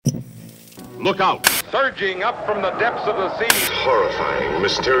Look out! Surging up from the depths of the sea. Horrifying,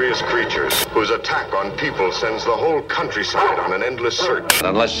 mysterious creatures whose attack on people sends the whole countryside on an endless search.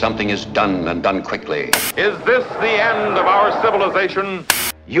 Unless something is done, and done quickly. Is this the end of our civilization?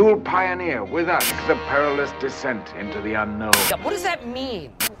 You'll pioneer with us the perilous descent into the unknown. What does that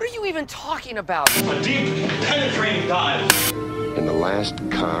mean? What are you even talking about? A deep, penetrating dive. In the last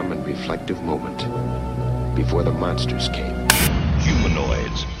calm and reflective moment, before the monsters came.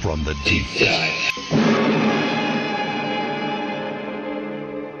 Humanoids from the Deep Dive.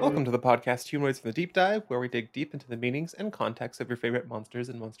 Welcome to the podcast Humanoids from the Deep Dive, where we dig deep into the meanings and context of your favorite monsters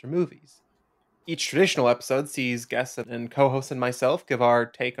and monster movies. Each traditional episode sees guests and co-hosts and myself give our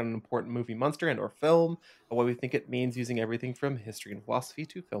take on an important movie, monster, and or film, and what we think it means using everything from history and philosophy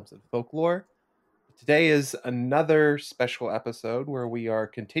to films and folklore. Today is another special episode where we are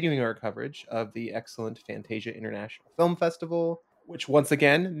continuing our coverage of the excellent Fantasia International Film Festival, which once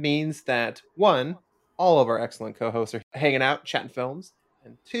again means that, one, all of our excellent co-hosts are hanging out, chatting films,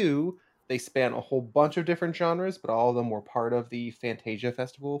 and two, they span a whole bunch of different genres, but all of them were part of the Fantasia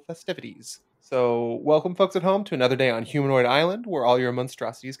Festival festivities. So, welcome folks at home to another day on Humanoid Island, where all your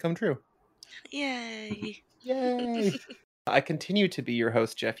monstrosities come true. Yay! Yay! I continue to be your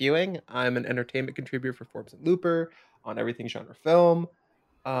host, Jeff Ewing. I'm an entertainment contributor for Forbes and Looper on everything genre film.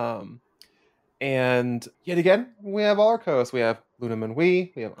 And yet again, we have all our co-hosts. We have Luna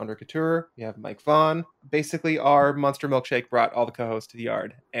Manui, we have Andre Couture, we have Mike Vaughn. Basically, our Monster Milkshake brought all the co-hosts to the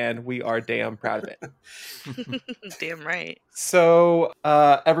yard, and we are damn proud of it. Damn right. So,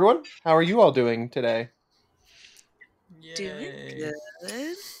 everyone, how are you all doing today? Yay. Doing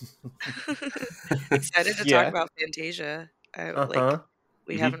good. Excited to talk about Fantasia.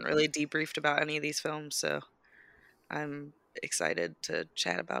 We haven't really debriefed about any of these films, so I'm excited to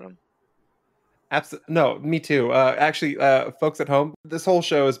chat about them. Absolutely. No, me too. Actually, folks at home, this whole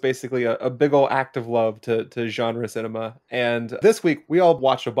show is basically a big ol' act of love to genre cinema. And this week, we all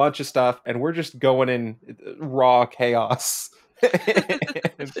watched a bunch of stuff, and we're just going in raw chaos.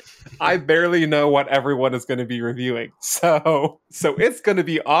 I barely know what everyone is going to be reviewing. So it's going to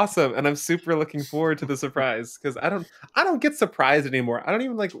be awesome, and I'm super looking forward to the surprise, because I don't get surprised anymore.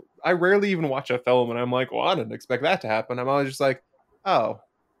 I rarely even watch a film, and I'm like, well, I didn't expect that to happen. I'm always just like, oh,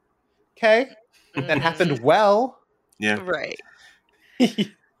 okay. That happened well. Yeah. Right. This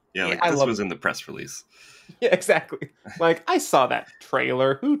was in the press release. Yeah, exactly. Like, I saw that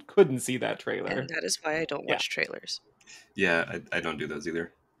trailer. Who couldn't see that trailer? And that is why I don't watch trailers. Yeah, I don't do those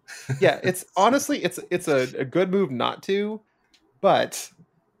either. Yeah, it's honestly, it's a good move not to, but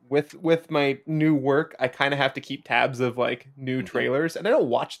with my new work, I kind of have to keep tabs of like new trailers, and I don't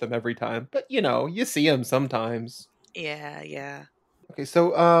watch them every time, but you see them sometimes. Yeah. Okay,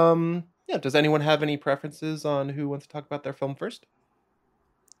 so does anyone have any preferences on who wants to talk about their film first?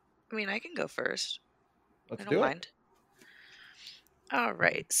 I mean, I can go first. Let's I don't mind. All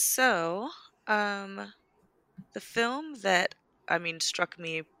right. So, the film that, struck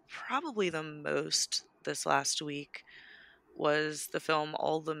me probably the most this last week was the film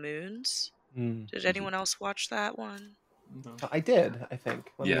All the Moons. Did anyone else watch that one? No. I did, I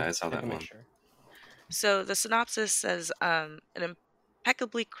think. I saw that one. Sure. So the synopsis says, an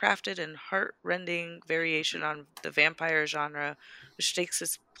impeccably crafted and heart-rending variation on the vampire genre, which takes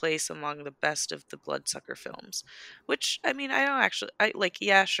its place among the best of the bloodsucker films. Which,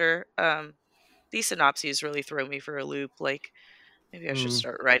 sure. These synopses really throw me for a loop. Like, maybe I should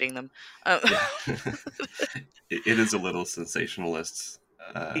start writing them. It is a little sensationalist.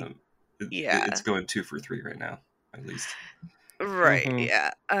 It's going 2 for 3 right now, at least. Right, yeah.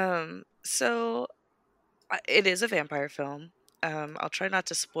 So, it is a vampire film. I'll try not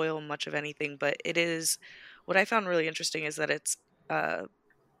to spoil much of anything, but it is. What I found really interesting is that it's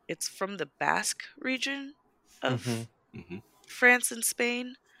from the Basque region of France and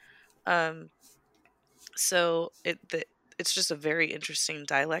Spain. So it's just a very interesting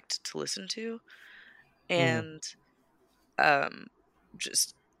dialect to listen to, and I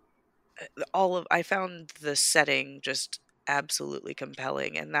found the setting just absolutely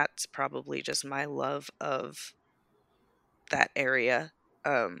compelling, and that's probably just my love of that area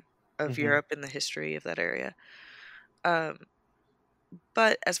of Europe and the history of that area.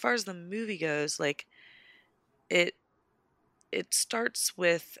 But as far as the movie goes, like it starts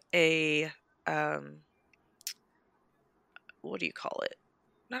with a what do you call it?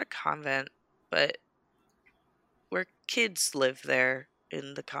 Not a convent, but where kids live there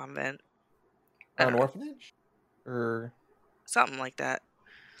in the convent. An orphanage? Or something like that.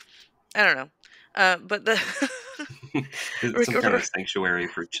 I don't know. But It's some kind of sanctuary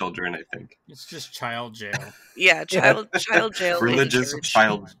for children, I think. It's just child jail. Yeah, child jail. Religious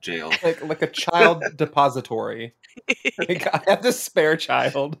child jail. Like a child depository. Like, I have this spare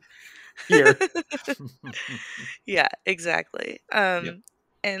child here. Yeah, exactly.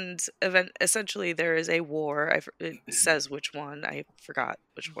 And essentially there is a war. It says which one. I forgot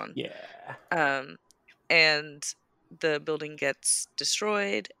which one. Yeah. And the building gets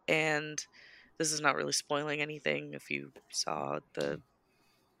destroyed, and this is not really spoiling anything if you saw the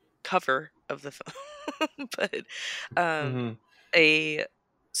cover of the film. But a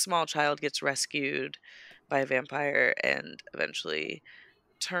small child gets rescued by a vampire and eventually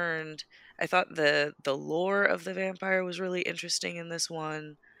turned. I thought the lore of the vampire was really interesting in this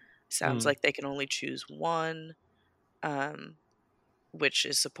one. Sounds like they can only choose one, which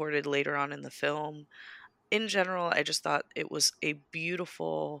is supported later on in the film. In general, I just thought it was a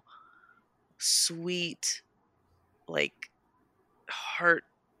beautiful, sweet, like,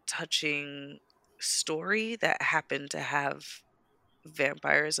 heart-touching story that happened to have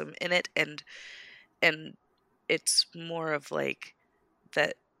vampirism in it, and it's more of like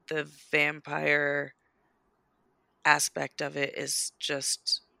that the vampire aspect of it is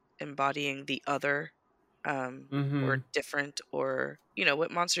just embodying the other, or different, or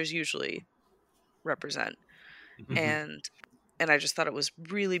what monsters usually represent. And I just thought it was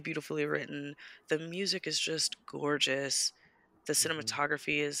really beautifully written. The music is just gorgeous. The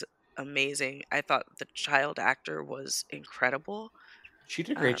cinematography is amazing. I thought the child actor was incredible. She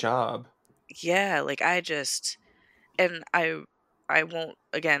did a great job. Yeah, like I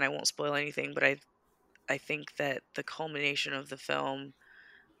won't spoil anything, but I think that the culmination of the film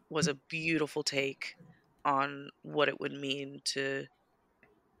was a beautiful take on what it would mean to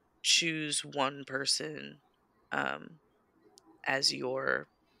choose one person as your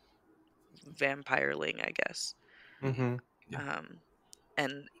vampireling, I guess. And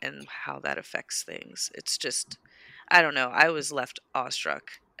how that affects things. It's just, I don't know. I was left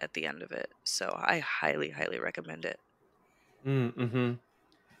awestruck at the end of it, so I highly, highly recommend it.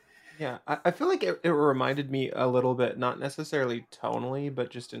 Yeah, I feel like it reminded me a little bit, not necessarily tonally, but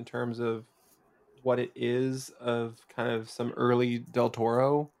just in terms of what it is of kind of some early Del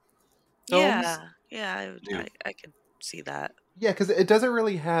Toro films. Yeah, I could see that. Yeah, because it doesn't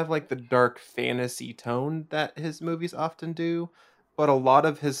really have like the dark fantasy tone that his movies often do, but a lot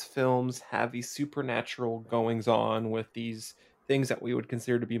of his films have these supernatural goings on with these things that we would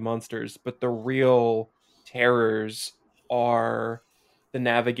consider to be monsters, but the real terrors are the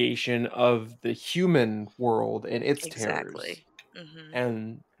navigation of the human world and its terrors.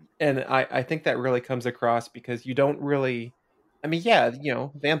 And I think that really comes across because you don't really, I mean, yeah,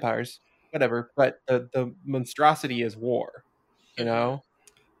 vampires, whatever, but the monstrosity is war, Yeah.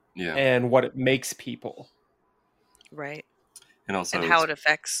 and what it makes people. Right. And also how it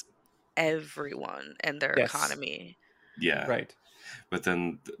affects everyone and their economy. Yeah. Right. But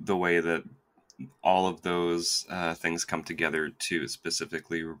then the way that all of those things come together to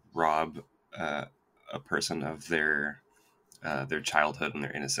specifically rob a person of their childhood and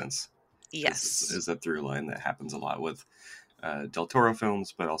their innocence. Yes. Is a through line that happens a lot with Del Toro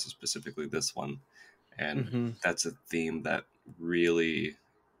films, but also specifically this one. And that's a theme that really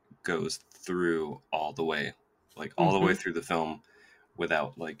goes through all the way, like all the way through the film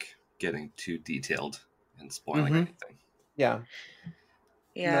without like getting too detailed and spoiling anything. Yeah.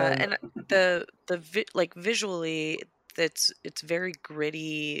 Yeah, and the visually, it's very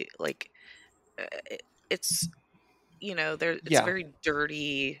gritty. Like it's it's very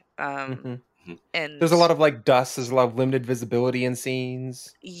dirty. And there's a lot of like dust. There's a lot of limited visibility in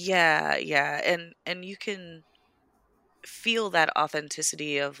scenes. Yeah, and you can feel that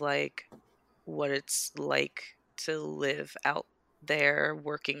authenticity of like what it's like to live out there,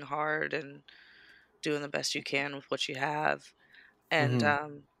 working hard and doing the best you can with what you have. And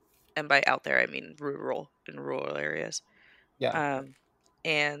and by out there I mean rural areas. And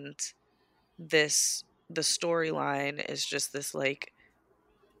the storyline is just this like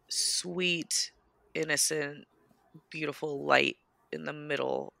sweet, innocent, beautiful light in the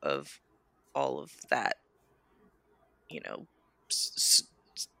middle of all of that,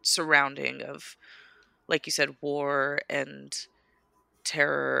 surrounding of, like you said, war and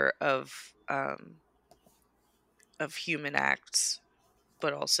terror of human acts,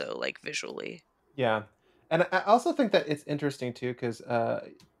 but also like visually. Yeah. And I also think that it's interesting too, because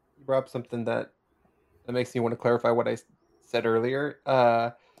you brought up something that makes me want to clarify what I said earlier.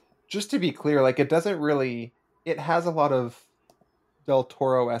 Just to be clear, like it has a lot of Del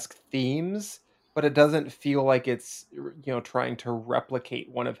Toro-esque themes, but it doesn't feel like it's trying to replicate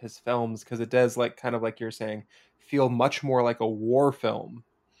one of his films, because it does, like, kind of like you're saying, feel much more like a war film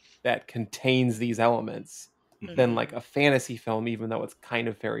that contains these elements than like a fantasy film, even though it's kind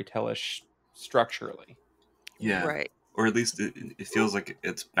of fairy tale-ish structurally. Yeah, Right. or at least it feels like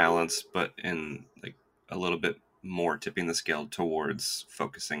it's balanced, but in like a little bit more tipping the scale towards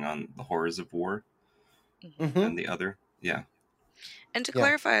focusing on the horrors of war than the other. Yeah. And to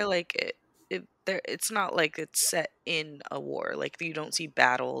clarify, like it's not like it's set in a war. Like you don't see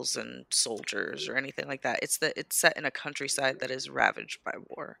battles and soldiers or anything like that. It's set in a countryside that is ravaged by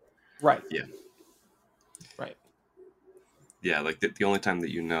war. Right. Yeah. Right. Yeah, like the only time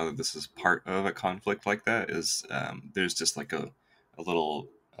that you know that this is part of a conflict like that is there's just like a little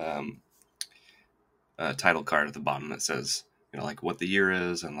title card at the bottom that says, like what the year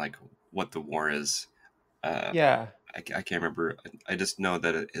is and like what the war is. Yeah. I can't remember. I just know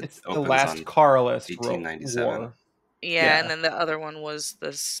that it's opens the last on Carlist 1897. War. Yeah, and then the other one was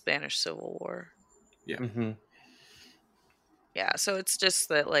the Spanish Civil War. Yeah. Yeah, so it's just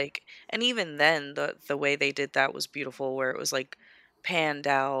that, like, and even then the way they did that was beautiful, where it was like panned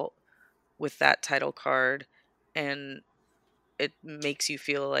out with that title card, and it makes you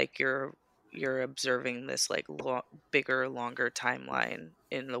feel like you're observing this like bigger, longer timeline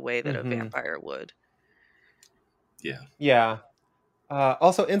in the way that a vampire would. Yeah.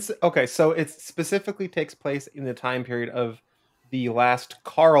 Also, okay, so it specifically takes place in the time period of the last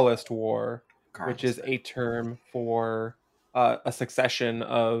Carlist War, which is a term for a succession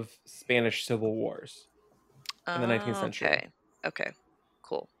of Spanish civil wars in the 19th century. Okay,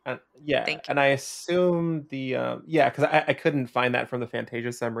 cool. And, Thank you. and I assume because I couldn't find that from the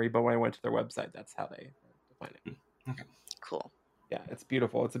Fantasia summary, but when I went to their website, that's how they define it. Okay. Cool. Yeah, it's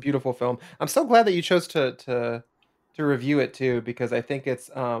beautiful. It's a beautiful film. I'm so glad that you chose to review it too, because I think it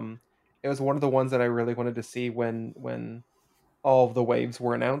was one of the ones that I really wanted to see when all of the waves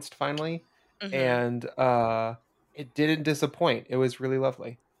were announced finally, and it didn't disappoint. It was really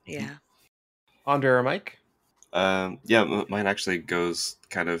lovely. Yeah. Andre or Mike? Mine actually goes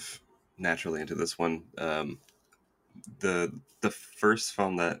kind of naturally into this one. The first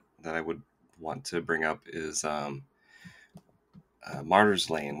film that I would want to bring up is Martyr's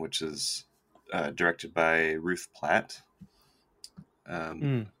Lane, which is directed by Ruth Platt.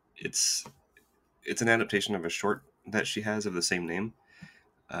 It's an adaptation of a short that she has of the same name,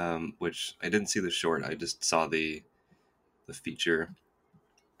 which I didn't see the short. I just saw the feature.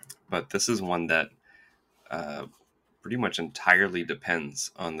 But this is one that pretty much entirely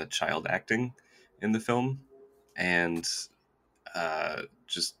depends on the child acting in the film, and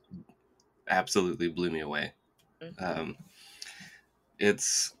just absolutely blew me away.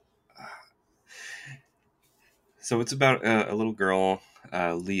 It's about a little girl,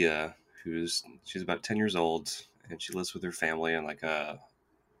 Leah, she's about 10 years old, and she lives with her family in like I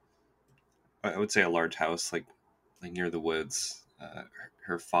would say a large house, like near the woods.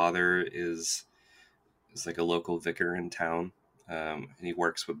 Her father is like a local vicar in town, and he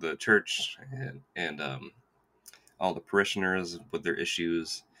works with the church and all the parishioners with their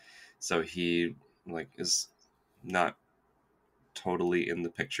issues. So he like is not totally in the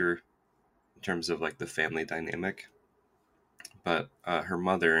picture in terms of like the family dynamic, but her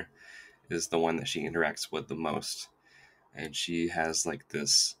mother is the one that she interacts with the most, and she has like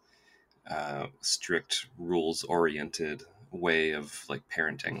this strict rules oriented way of like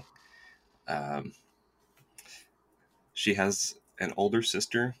parenting. She has an older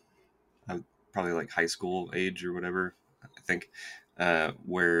sister, probably like high school age or whatever, I think,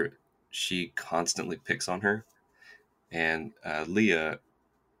 where she constantly picks on her, and Leah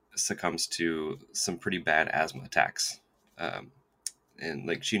succumbs to some pretty bad asthma attacks, and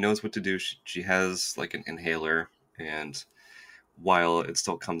like she knows what to do. She has like an inhaler, and while it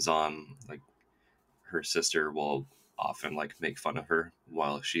still comes on, like her sister will often like make fun of her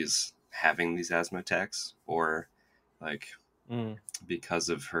while she's having these asthma attacks, or like because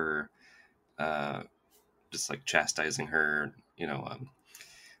of her just like chastising her,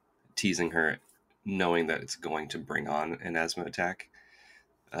 teasing her, knowing that it's going to bring on an asthma attack.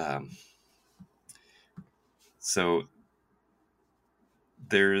 So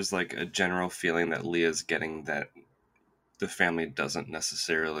there's like a general feeling that Leah's getting that the family doesn't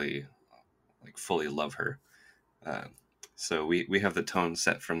necessarily like fully love her. So we have the tone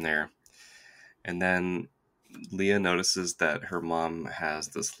set from there. And then Leah notices that her mom has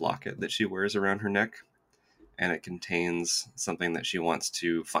this locket that she wears around her neck, and it contains something that she wants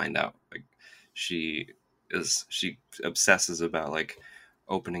to find out. Like she obsesses about like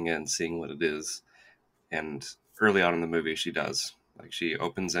opening it and seeing what it is. And early on in the movie, she does. Like she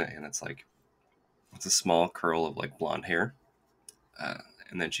opens it, and it's like It's a small curl of like blonde hair.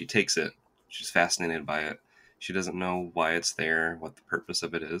 And then she takes it. She's fascinated by it. She doesn't know why it's there, what the purpose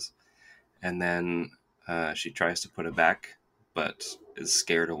of it is. And then she tries to put it back, but is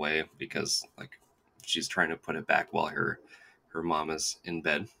scared away because like she's trying to put it back while her mom is in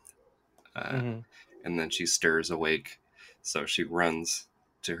bed. And then she stirs awake. So she runs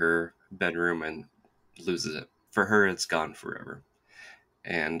to her bedroom and loses it. For her, it's gone forever.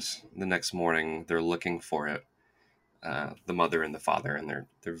 And the next morning, they're looking for it, the mother and the father, and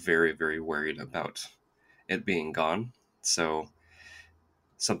they're very, very worried about it being gone. So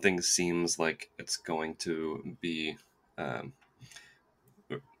something seems like it's going to be,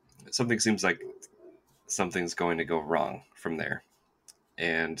 something's going to go wrong from there.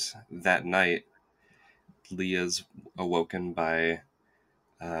 And that night, Leah's awoken by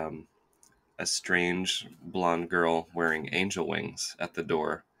a strange blonde girl wearing angel wings at the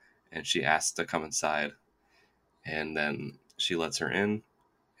door, and she asks to come inside. And then she lets her in,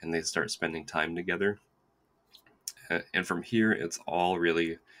 and they start spending time together. And from here, it's all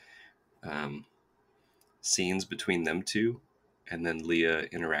really scenes between them two, and then Leah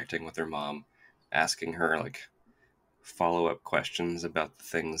interacting with her mom, asking her like follow-up questions about the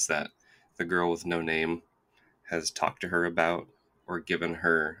things that the girl with no name has talked to her about or given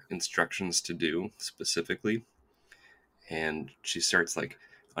her instructions to do specifically. And she starts like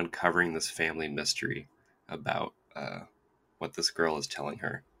uncovering this family mystery about what this girl is telling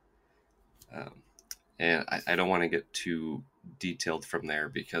her. And I don't want to get too detailed from there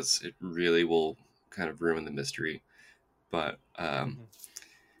because it really will kind of ruin the mystery. But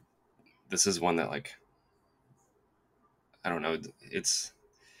this is one that, like, I don't know, it's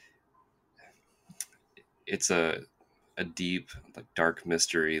a deep, like, dark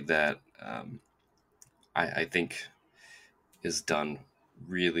mystery that I think is done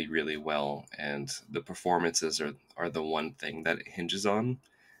really, really well, and the performances are the one thing that it hinges on,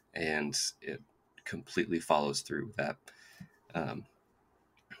 and it completely follows through with that.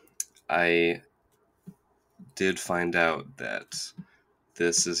 I did find out that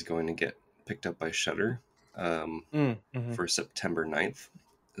this is going to get picked up by Shudder for September 9th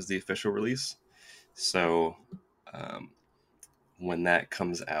is the official release. So when that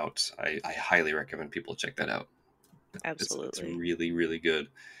comes out, I highly recommend people check that out. Absolutely. It's really, really good.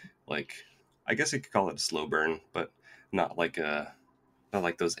 Like, I guess you could call it a slow burn, but not like those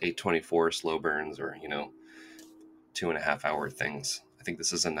 824 slow burns or, 2.5 hour things. I think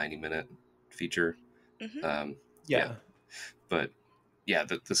this is a 90-minute feature. Yeah. But yeah,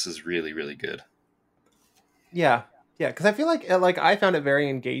 this is really, really good. Yeah. Because I feel like I found it very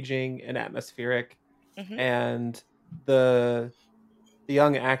engaging and atmospheric, and the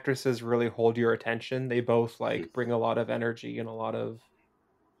young actresses really hold your attention. They both bring a lot of energy and a lot of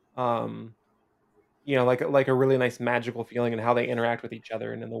like a really nice magical feeling in how they interact with each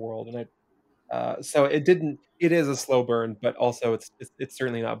other and in the world. And so it is a slow burn, but also it's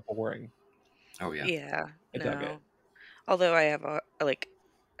certainly not boring. Oh yeah. Yeah. I dug it. Although I have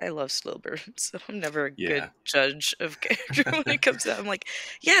I love slow burns, so I'm never a good judge of character when it comes out. I'm like,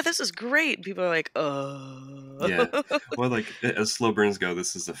 yeah, this is great. And people are like, oh. Yeah. Well, like, as slow burns go,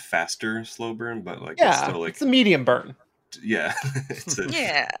 this is a faster slow burn, but like it's still like it's a medium burn. Yeah.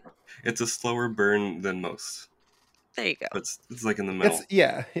 It's a slower burn than most. There you go. But it's like in the middle.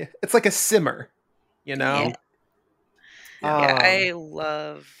 It's like a simmer, Yeah. I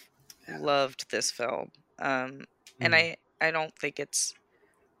loved this film. And I don't think it's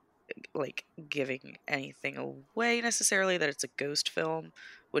like giving anything away necessarily that it's a ghost film,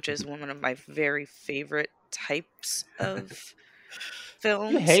 which is one of my very favorite types of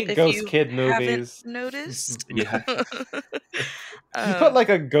films. You hate ghost kid movies. Noticed? Yeah. You put like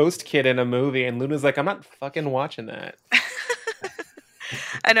a ghost kid in a movie and Luna's like, I'm not fucking watching that.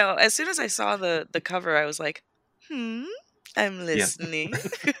 I know. As soon as I saw the cover, I was like, I'm listening.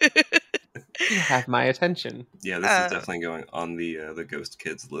 You have my attention. Yeah, this is definitely going on the Ghost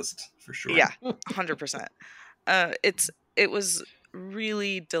Kids list for sure. Yeah, 100%. It was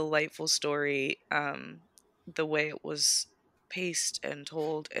really delightful story, the way it was paced and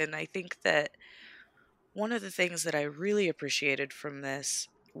told, and I think that one of the things that I really appreciated from this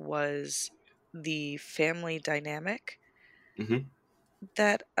was the family dynamic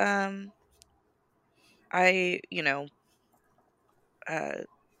that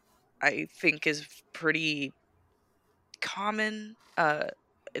I think is pretty common.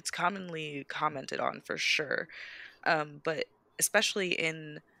 It's commonly commented on for sure, but especially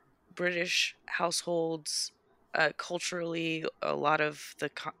in British households, culturally, a lot of the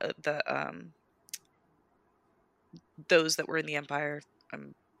those that were in the Empire.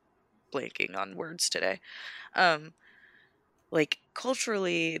 I'm blanking on words today. Um, like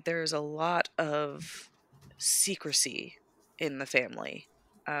culturally, there's a lot of secrecy in the family.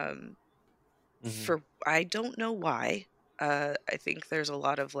 Um, for I don't know why. I think there's a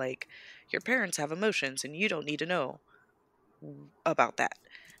lot of like, your parents have emotions and you don't need to know about that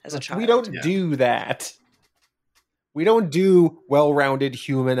as a child. We don't do that. We don't do well-rounded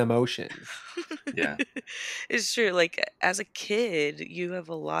human emotions. Yeah. It's true. Like as a kid, you have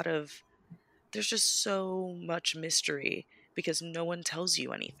a lot of, there's just so much mystery because no one tells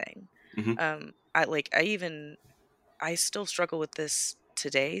you anything. I still struggle with this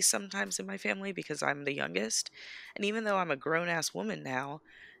today sometimes in my family because I'm the youngest. And even though I'm a grown ass woman now,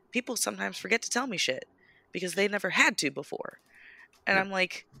 people sometimes forget to tell me shit because they never had to before. And I'm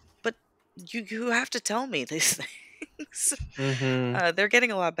like, but you have to tell me these things. They're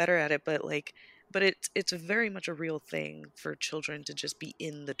getting a lot better at it, but it's very much a real thing for children to just be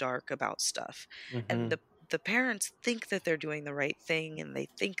in the dark about stuff. And the parents think that they're doing the right thing and they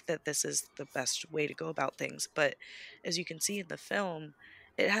think that this is the best way to go about things. But as you can see in the film,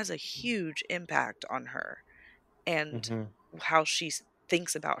 it has a huge impact on her and how she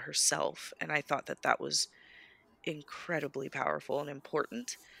thinks about herself. And I thought that was incredibly powerful and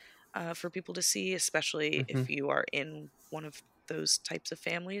important for people to see, especially if you are in one of those types of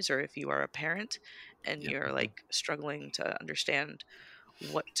families or if you are a parent and you're like struggling to understand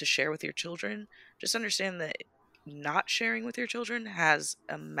what to share with your children. Just understand that not sharing with your children has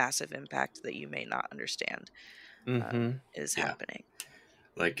a massive impact that you may not understand is happening.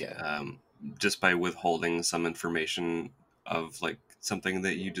 Like just by withholding some information of like something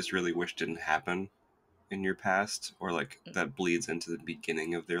that you just really wish didn't happen in your past, or like that bleeds into the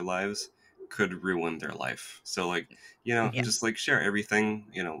beginning of their lives, could ruin their life. So like, just like share everything,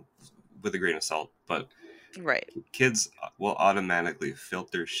 with a grain of salt, but kids will automatically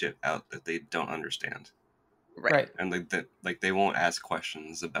filter shit out that they don't understand. And they won't ask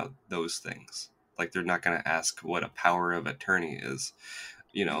questions about those things. Like they're not going to ask what a power of attorney is,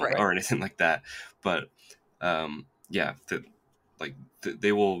 or anything like that. But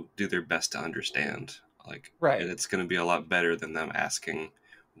they will do their best to understand. And it's going to be a lot better than them asking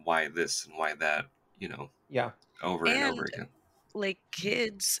why this and why that, over and over again. Like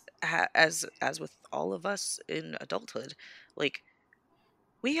kids, as with all of us in adulthood, like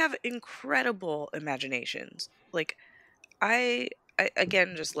we have incredible imaginations. Like I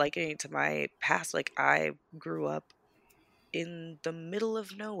again, just likening it to my past, like I grew up in the middle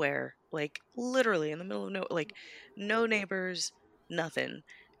of nowhere, like literally in the middle of nowhere, like no neighbors, nothing.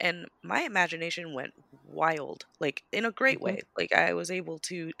 And my imagination went wild, like in a great way. Like I was able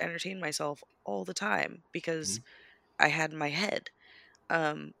to entertain myself all the time because I had my head.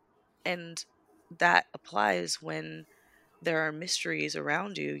 And that applies when there are mysteries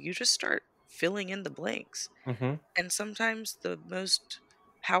around you. You just start filling in the blanks. And sometimes the most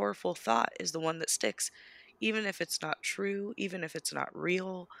powerful thought is the one that sticks, even if it's not true, even if it's not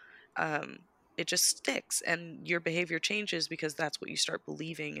real. It just sticks and your behavior changes because that's what you start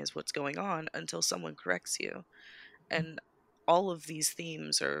believing is what's going on until someone corrects you. And all of these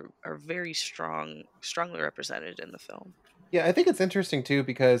themes are very strongly represented in the film. Yeah, I think it's interesting too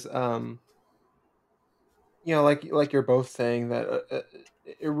because like you're both saying that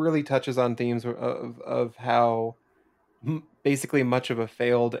it really touches on themes of how basically much of a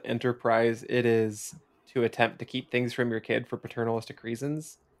failed enterprise it is to attempt to keep things from your kid for paternalistic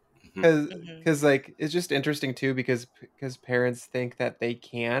reasons. Because like it's just interesting too because parents think that they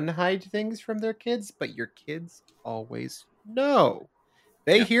can hide things from their kids, but your kids always know.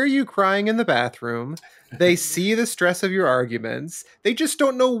 They hear you crying in the bathroom. They see the stress of your arguments. They just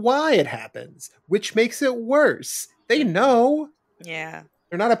don't know why it happens, which makes it worse. They know. Yeah.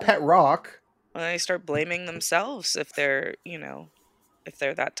 They're not a pet rock. Well, they start blaming themselves if they're, if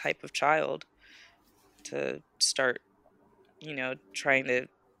they're that type of child, to start, trying to,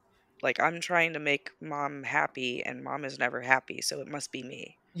 like, I'm trying to make mom happy and mom is never happy, so it must be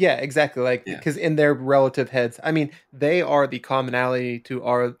me. Yeah, exactly. Like, because in their relative heads, I mean, they are the commonality to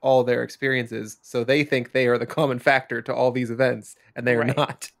all their experiences. So they think they are the common factor to all these events, and they are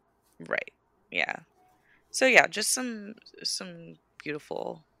not. Right. Yeah. So yeah, just some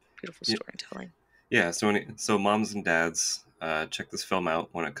beautiful storytelling. Yeah. So moms and dads, check this film out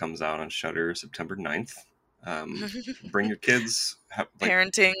when it comes out on Shudder September 9th. Bring your kids.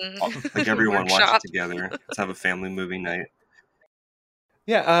 Parenting. Like everyone watch it together. Let's have a family movie night.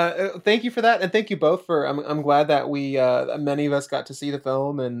 Yeah, thank you for that, and thank you both for. I'm glad that we many of us got to see the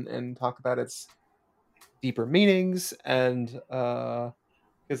film and talk about its deeper meanings, and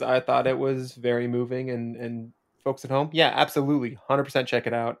because I thought it was very moving, and folks at home, yeah, absolutely, 100% check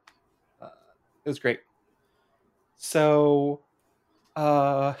it out. It was great. So,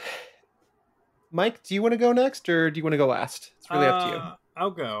 Mike, do you want to go next, or do you want to go last? It's really up to you.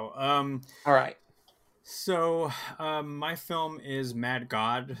 I'll go. All right. So, my film is Mad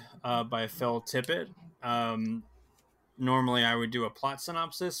God by Phil Tippett. Normally, I would do a plot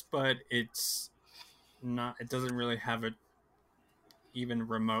synopsis, but it's not. It doesn't really have even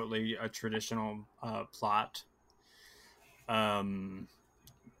remotely a traditional plot.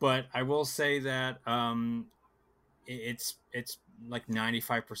 But I will say that it's like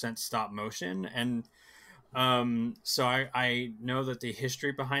 95% stop motion, and so I know that the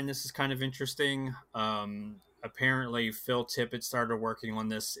history behind this is kind of interesting. Apparently, Phil Tippett started working on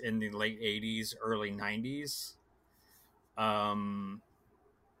this in the late 80s, early 90s.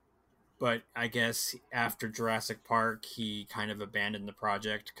 But I guess after Jurassic Park, he kind of abandoned the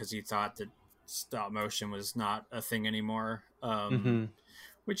project because he thought that stop motion was not a thing anymore.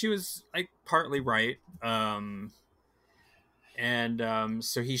 Which he was like partly right. So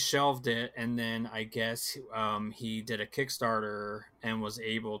he shelved it, and then I guess he did a Kickstarter and was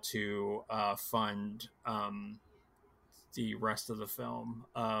able to fund the rest of the film.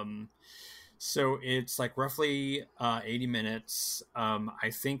 So it's like roughly 80 minutes. I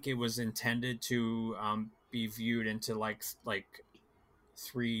think it was intended to be viewed into like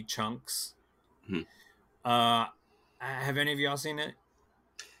 3 chunks. Have any of y'all seen it?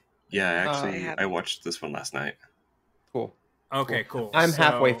 Yeah, actually, I watched this one last night. Cool. Okay, cool. I'm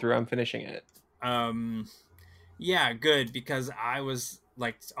halfway through. I'm finishing it. Yeah, good, because I was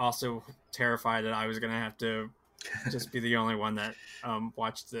like also terrified that I was gonna have to just be the only one that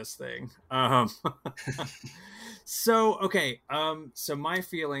watched this thing. So my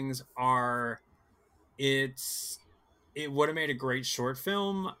feelings are, it would have made a great short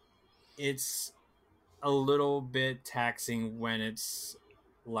film. It's a little bit taxing when it's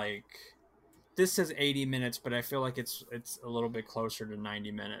like, this says 80 minutes, but I feel like it's a little bit closer to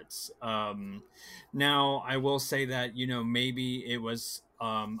 90 minutes. Now I will say that, maybe it was,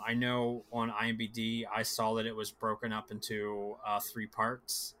 I know on IMDb, I saw that it was broken up into 3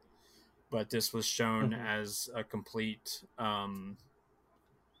 parts, but this was shown as a complete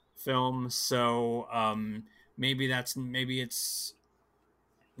film. So maybe it's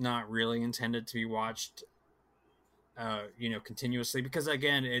not really intended to be watched continuously, because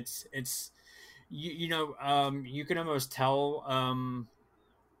again, it's you can almost tell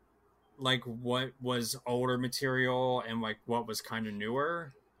like what was older material and like what was kind of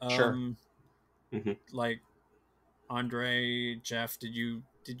newer. Sure. Like Andre, Jeff, did you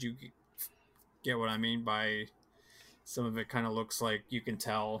get what I mean by some of it kind of looks like you can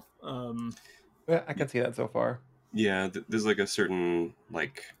tell? Yeah, I can see that so far. Yeah, there's like a certain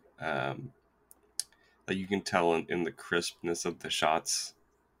like you can tell in the crispness of the shots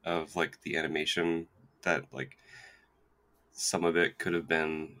of like the animation that like some of it could have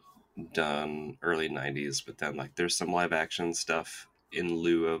been done early 90s, but then like there's some live action stuff in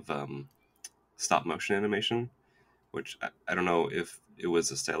lieu of stop motion animation, which I don't know if it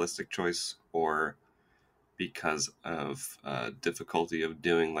was a stylistic choice or because of difficulty of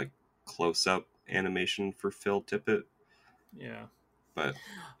doing like close-up animation for Phil Tippett. Yeah, but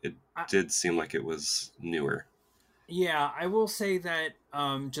it did seem like it was newer. Yeah, I will say that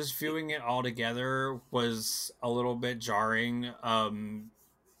just viewing it all together was a little bit jarring,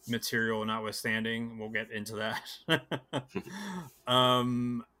 material notwithstanding. We'll get into that.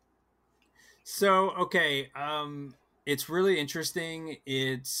 It's really interesting.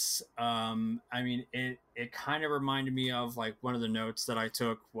 It's it kind of reminded me of like one of the notes that I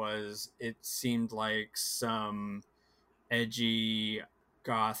took was it seemed like some edgy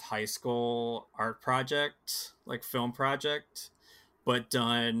goth high school art project, like film project, but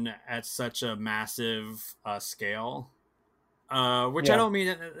done at such a massive scale. Which yeah. I don't mean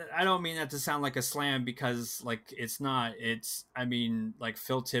that to sound like a slam, because like it's not. It's like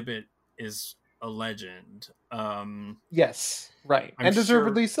Phil Tippett is a legend. Yes, right, and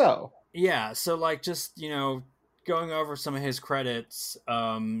deservedly so. Yeah, so like just going over some of his credits,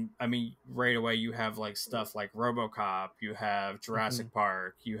 right away you have like stuff like RoboCop, you have Jurassic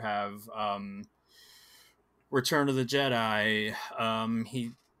Park, you have Return of the Jedi.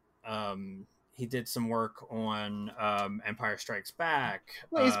 He did some work on Empire Strikes Back.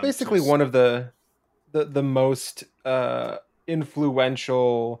 Well, he's basically one of the most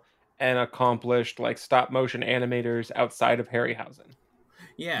influential and accomplished like stop motion animators outside of Harryhausen.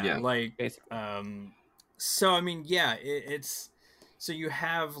 Yeah, like basically. So it's so you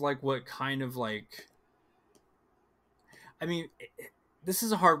have like what kind of like, this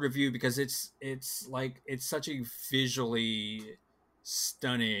is a hard review because it's like it's such a visually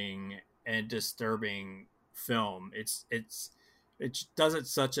stunning and disturbing film. It does it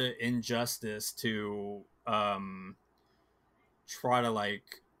such an injustice to try to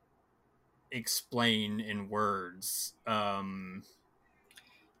like explain in words,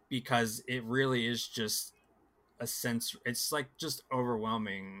 because it really is just a sense. It's like just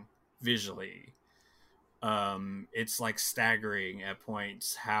overwhelming visually. It's like staggering at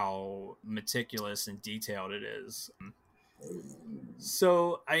points how meticulous and detailed it is.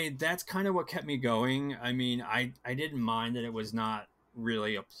 So that's kind of what kept me going. I mean, I didn't mind that it was not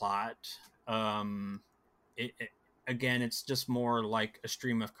really a plot. Again, it's just more like a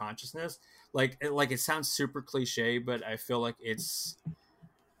stream of consciousness. Like it sounds super cliche, but I feel like it's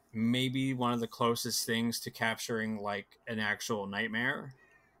maybe one of the closest things to capturing like an actual nightmare.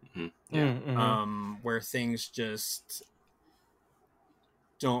 Mm-hmm. Yeah. Where things just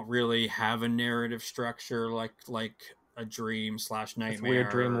don't really have a narrative structure like a dream / nightmare. It's weird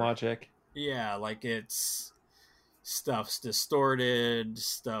dream logic. Yeah, like stuff's distorted,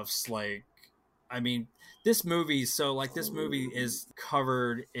 stuff's like, I mean, this movie is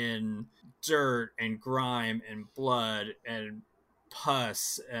covered in dirt and grime and blood and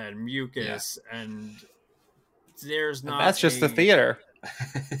pus and mucus, and there's not. And that's just the theater.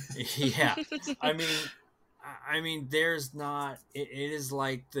 Yeah, I mean, there's not. It is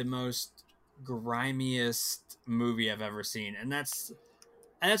like the most grimiest movie I've ever seen, and that's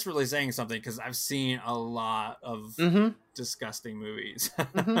really saying something because I've seen a lot of disgusting movies.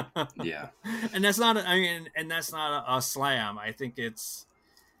 Yeah, and that's not. I mean, and that's not a slam. I think it's,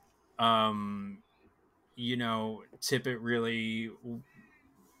 Tippett really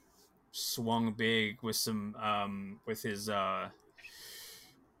swung big with some with his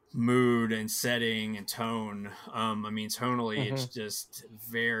mood and setting and tone. I mean, tonally, it's just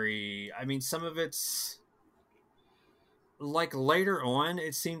very. I mean, some of it's like later on,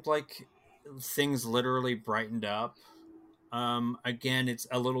 it seemed like things literally brightened up. Again, it's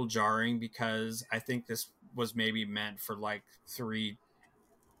a little jarring because I think this was maybe meant for like 3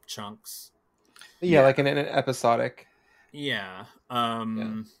 chunks. Yeah, like an episodic. Yeah.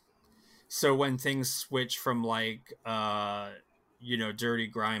 So when things switch from like dirty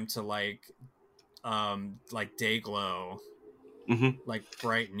grime to like day glow, like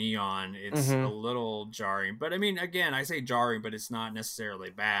bright neon, it's a little jarring. But I mean, again, I say jarring, but it's not necessarily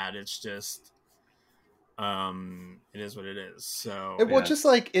bad. It's just it is what it is. So just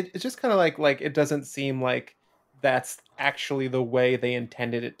like it's just kind of like it doesn't seem like that's actually the way they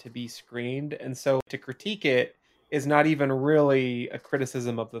intended it to be screened, and so to critique it is not even really a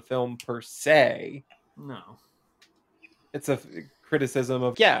criticism of the film per se. No, it's a criticism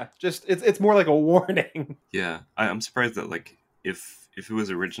of it's more like a warning. Yeah, I'm surprised that like if it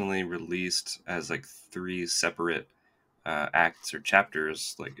was originally released as like 3 separate acts or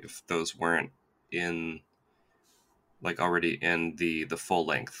chapters, like if those weren't in like already in the full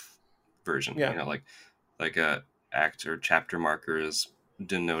length version, like a act or chapter markers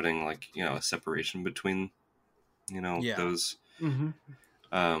denoting like a separation between those,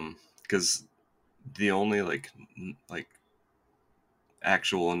 because the only like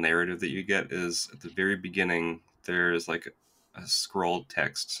actual narrative that you get is at the very beginning. There's like a scrolled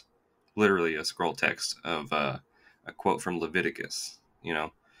text, literally a scroll text of a quote from Leviticus,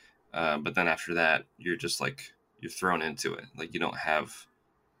 but then after that you're just like you're thrown into it, like you don't have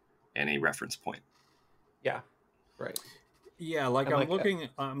any reference point. Yeah, right. Yeah, like I'm looking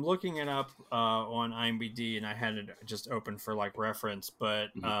it up on IMDb, and I had it just open for like reference, but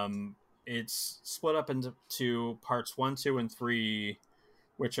it's split up into parts 1, 2, and 3,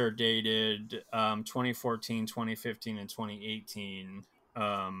 which are dated 2014, 2015, and 2018,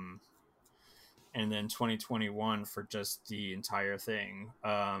 and then 2021 for just the entire thing.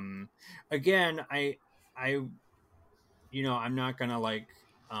 Again, I'm not gonna like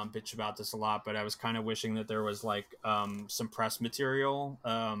bitch about this a lot, but I was kind of wishing that there was like some press material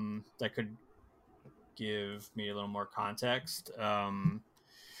that could give me a little more context,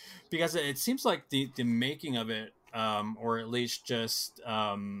 because it seems like the making of it, or at least just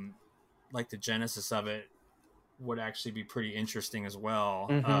like the genesis of it, would actually be pretty interesting as well.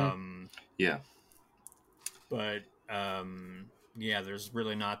 But there's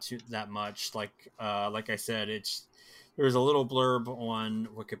really not that much. Like I said, there's a little blurb on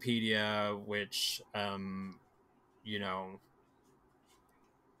Wikipedia, which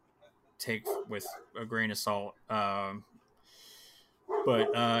take with a grain of salt. So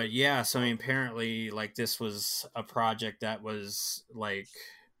I mean, apparently, like this was a project that was like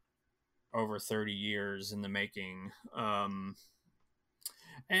over 30 years in the making.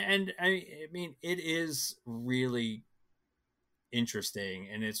 And I mean, it is really interesting,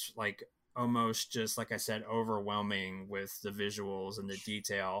 and it's like almost just like I said, overwhelming with the visuals and the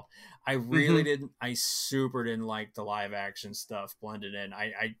detail. I really I super didn't like the live action stuff blended in.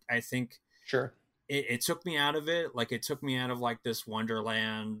 I think sure it took me out of it. Like it took me out of like this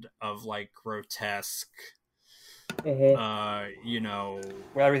wonderland of like grotesque, you know,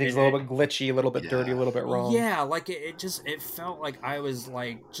 where everything's a little bit glitchy, a little bit dirty, a little bit wrong. Yeah, like it felt like I was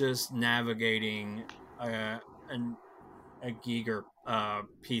like just navigating a Giger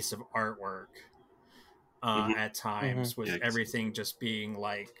piece of artwork at times, with everything just being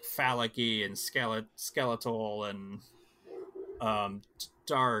like phallic-y and skeletal and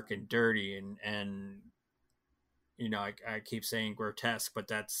dark and dirty and you know, I keep saying grotesque, but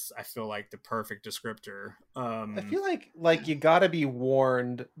that's, I feel like, the perfect descriptor. I feel like you gotta be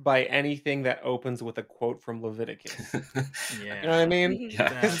warned by anything that opens with a quote from Leviticus. Yeah. You know what I mean?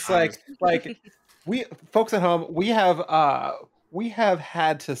 Because it's like we folks at home, we have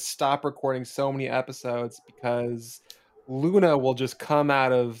had to stop recording so many episodes because Luna will just come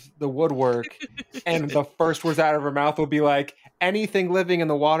out of the woodwork and the first words out of her mouth will be like, anything living in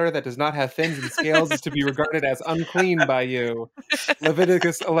the water that does not have fins and scales is to be regarded as unclean by you.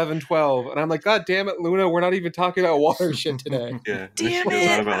 Leviticus 11:12. And I'm like, God damn it, Luna, we're not even talking about water shit today. Yeah. Damn it, goes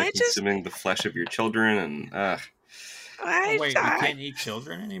on about like, consuming the flesh of your children and wait, you can't eat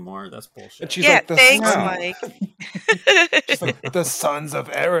children anymore? That's bullshit. And she's like, thanks, Mike. She's like, the sons of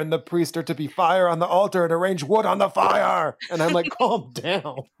Aaron, the priest, are to be fire on the altar and arrange wood on the fire. And I'm like, calm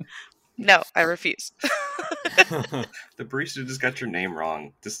down. No, I refuse. The barista just got your name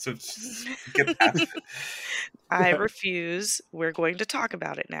wrong. Just get past it. I refuse. We're going to talk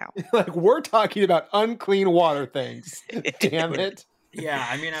about it now. Like, we're talking about unclean water things. Damn it. Yeah,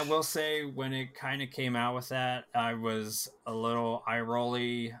 I mean, I will say when it kind of came out with that, I was a little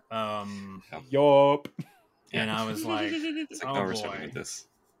eye-rolly. Yup. And I was like, oh boy. With this.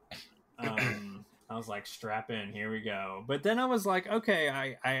 I was like, strap in, here we go. But then I was like,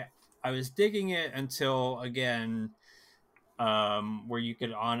 okay, I was digging it until, again, where you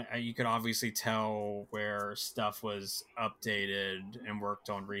could obviously tell where stuff was updated and worked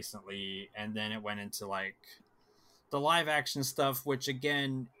on recently, and then it went into like the live action stuff, which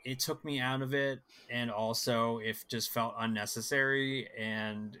again, it took me out of it, and also it just felt unnecessary,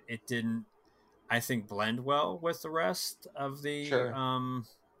 and it didn't, I think, blend well with the rest of the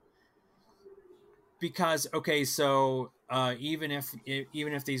because okay, so even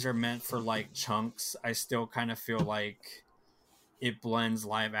if these are meant for like chunks, I still kind of feel like it blends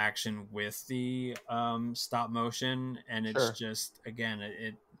live action with the stop motion, and it's just, again,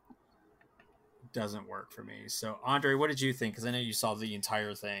 it doesn't work for me. So Andre, what did you think? Because I know you saw the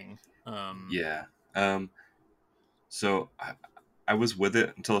entire thing. So I was with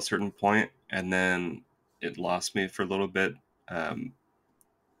it until a certain point, and then it lost me for a little bit.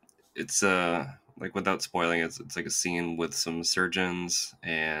 It's like, without spoiling, it's like a scene with some surgeons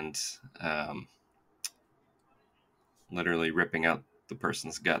and literally ripping out the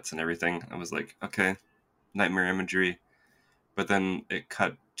person's guts and everything. I was like, okay, nightmare imagery. But then it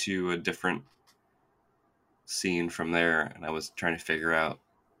cut to a different scene from there, and I was trying to figure out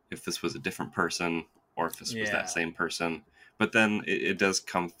if this was a different person or if this was that same person. But then it does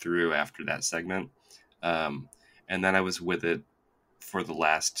come through after that segment. And then I was with it for the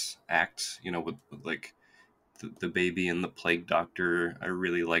last act, you know, with like the baby and the plague doctor. I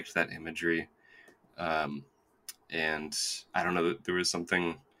really liked that imagery. And I don't know, there was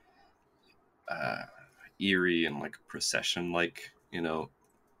something eerie and like procession, like, you know,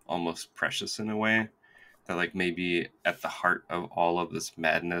 almost precious in a way, that like maybe at the heart of all of this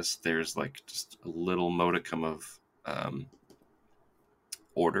madness, there's like just a little modicum of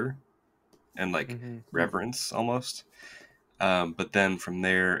order and like reverence almost. But then from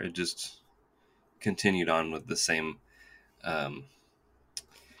there, it just continued on with the same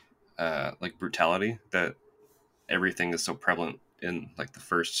like brutality that everything is so prevalent in like the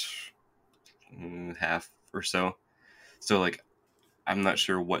first half or so. So like, I'm not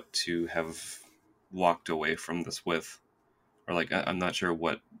sure what to have walked away from this with, or like, I'm not sure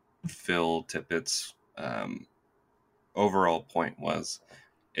what Phil Tippett's overall point was,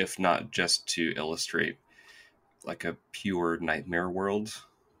 if not just to illustrate like a pure nightmare world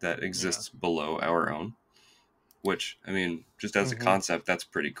that exists below our own, which, I mean, just as a concept, that's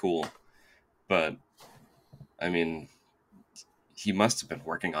pretty cool. But I mean, he must have been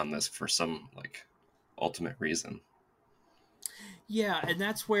working on this for some like ultimate reason. Yeah, and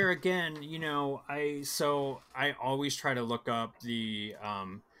that's where, again, you know, I always try to look up the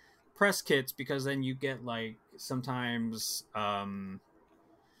press kits, because then you get like sometimes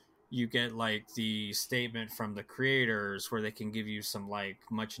you get like the statement from the creators where they can give you some like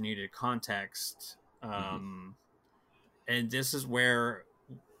much needed context. And this is where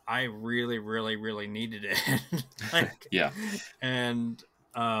I really, really, really needed it. Like, yeah. And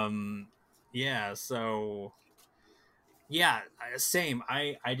yeah, so yeah, same.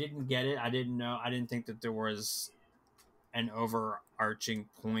 I didn't get it. I didn't know. I didn't think that there was an overarching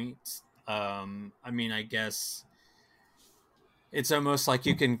point. I mean, I guess it's almost like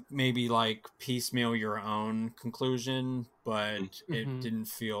you can maybe like piecemeal your own conclusion, but it didn't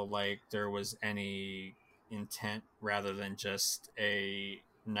feel like there was any intent rather than just a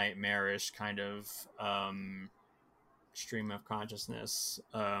nightmarish kind of stream of consciousness.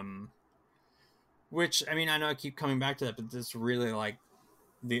 Which, I mean, I know I keep coming back to that, but this is really like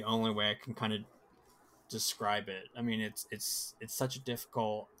the only way I can kind of describe it. I mean, it's such a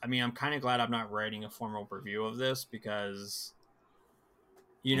difficult. I mean, I'm kind of glad I'm not writing a formal review of this because,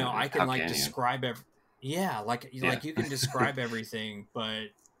 you know, I can like describe like you can describe everything, but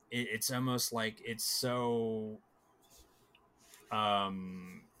it's almost like it's so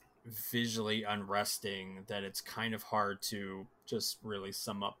visually unresting that it's kind of hard to just really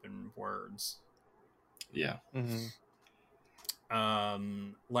sum up in words. Yeah.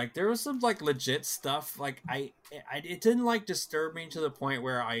 Like there was some like legit stuff like it didn't like disturb me to the point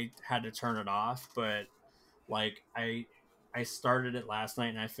where I had to turn it off, but like I started it last night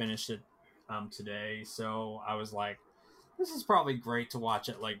and I finished it today, so I was like, this is probably great to watch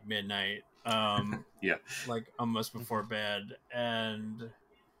at like midnight, yeah, like almost before bed. And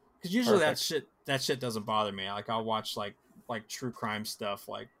because usually that shit doesn't bother me. Like I'll watch like true crime stuff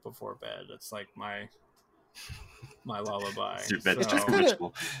like before bed. It's like my lullaby. Your bed just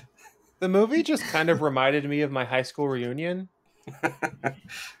ritual. The movie just kind of reminded me of my high school reunion.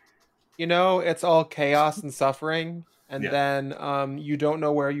 You know, it's all chaos and suffering, and then you don't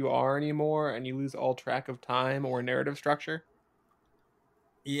know where you are anymore, and you lose all track of time or narrative structure.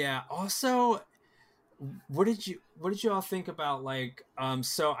 Yeah. Also, what did you all think about like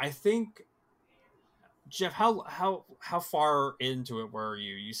so I think, Jeff, how far into it were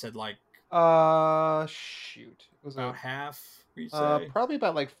you? You said like shoot. Was about half, you say? Probably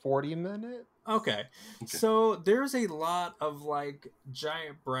about like 40 minutes. Okay. So there's a lot of like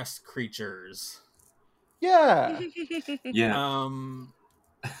giant breast creatures. Yeah. Yeah.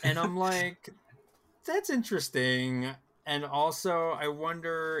 And I'm like, that's interesting. And also I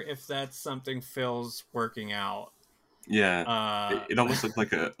wonder if that's something Phil's working out. Yeah. It almost looked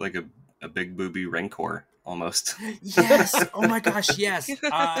like a big booby Rancor. Almost. Yes. Oh my gosh. Yes.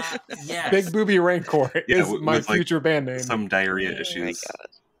 Yes. Big Booby Rancor is my future band name. Some diarrhea issues.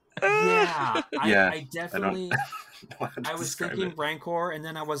 Yeah. Yeah. I definitely. I was thinking Rancor, and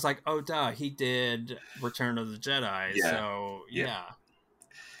then I was like, oh, duh, he did Return of the Jedi. Yeah. So yeah.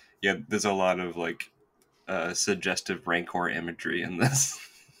 Yeah. There's a lot of like suggestive Rancor imagery in this.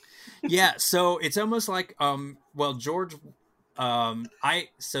 Yeah. So it's almost like well, George.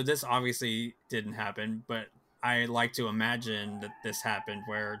 So this obviously didn't happen, but I like to imagine that this happened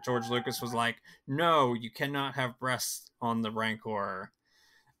where George Lucas was like, no, you cannot have breasts on the Rancor.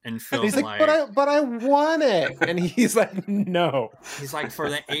 And Phil's like, but I want it. And he's like, no. He's like, for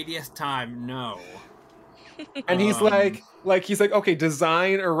the 80th time, no. And he's like, okay,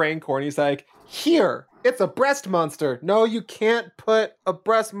 design a Rancor. And he's like, here, it's a breast monster. No, you can't put a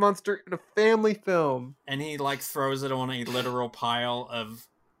breast monster in a family film. And he like throws it on a literal pile of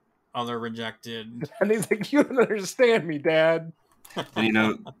other rejected. And he's like, you don't understand me, Dad. And you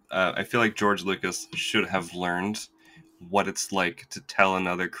know, I feel like George Lucas should have learned what it's like to tell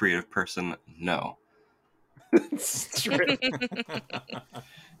another creative person no. It's true.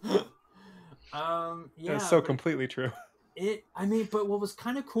 Yeah, that's so completely true. I mean, but what was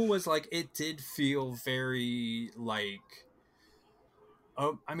kind of cool was like it did feel very like,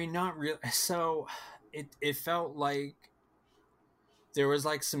 I mean, not really. So it felt like there was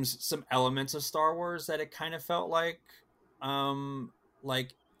like some elements of Star Wars that it kind of felt like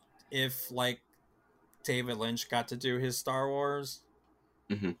if like David Lynch got to do his Star Wars.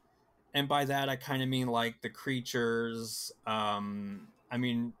 Mm-hmm. And by that I kind of mean like the creatures. I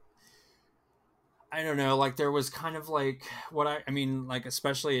mean, I don't know, like there was kind of like I mean, like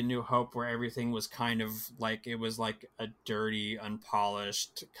especially in New Hope where everything was kind of like, it was like a dirty,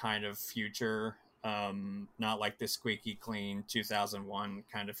 unpolished kind of future. Not like the squeaky clean 2001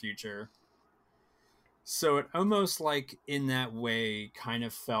 kind of future. So it almost like in that way kind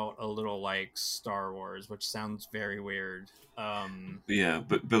of felt a little like Star Wars, which sounds very weird. Yeah,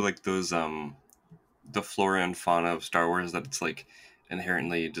 but like those the flora and fauna of Star Wars, that it's like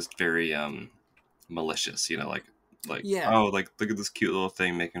inherently just very malicious, you know, like Like, Yeah. oh, like look at this cute little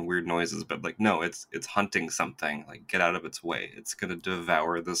thing making weird noises, but like no, it's hunting something. Like, get out of its way. It's gonna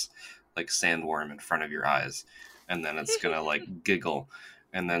devour this like sandworm in front of your eyes, and then it's gonna like giggle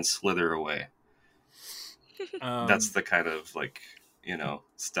and then slither away. That's the kind of like, you know,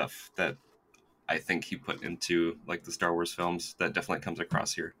 stuff that I think he put into like the Star Wars films that definitely comes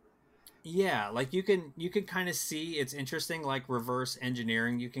across here. Yeah, like you can kind of see, it's interesting, like reverse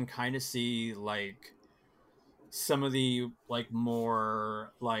engineering. You can kind of see like some of the like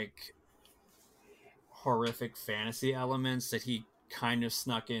more like horrific fantasy elements that he kind of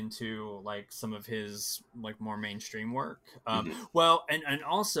snuck into like some of his like more mainstream work. Well, and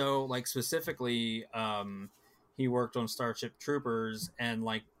also like specifically, he worked on Starship Troopers, and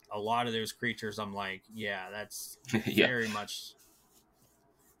like a lot of those creatures, I'm like, yeah, that's very much.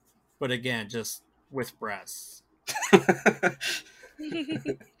 But again, just with breasts.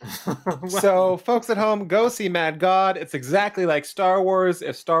 So, folks at home, go see Mad God. It's exactly like Star Wars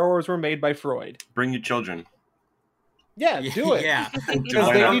if Star Wars were made by Freud. Bring your children. Yeah, do it. Yeah.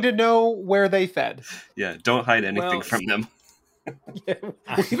 Because they need to know where they fed. Yeah, don't hide anything from them. Yeah,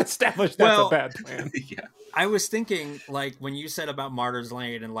 we've established that's a bad plan. Yeah. I was thinking, like, when you said about Martyr's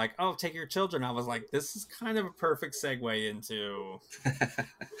Lane and like, oh, take your children, I was like, this is kind of a perfect segue into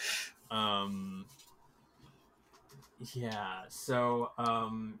yeah, so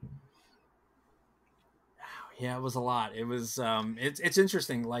yeah, it was a lot. It was it's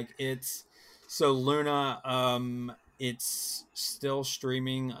interesting. Like, it's so Luna, it's still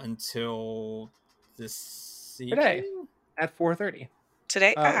streaming until this today at 4:30.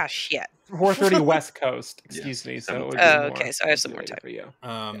 Today? Shit. 4:30 West Coast. Excuse me. So it would be okay, so I have some more time for you.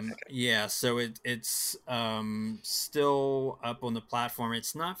 Yeah, so it's still up on the platform.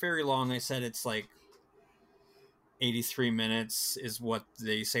 It's not very long. They said it's like 83 minutes is what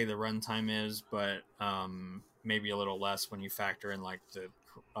they say the runtime is, but maybe a little less when you factor in like the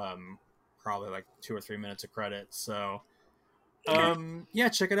probably like 2 or 3 minutes of credits. So yeah,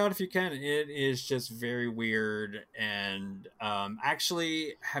 check it out if you can. It is just very weird. And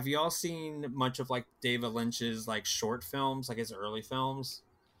actually, have you all seen much of like David Lynch's like short films, like his early films?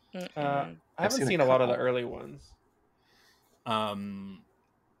 I haven't seen a lot of the early ones. Andre,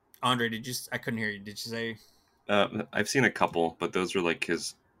 I couldn't hear you. Did you say? I've seen a couple, but those are like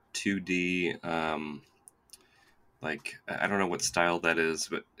his 2D, like, I don't know what style that is,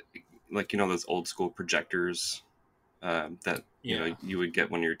 but like, you know, those old school projectors that you know you would get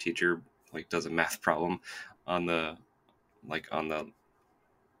when your teacher like does a math problem on the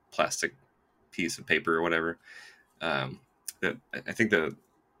plastic piece of paper or whatever. That I think the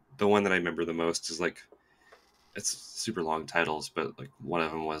one that I remember the most is like, it's super long titles, but like one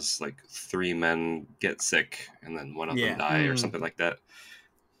of them was like 3 men get sick and then one of them die or something like that.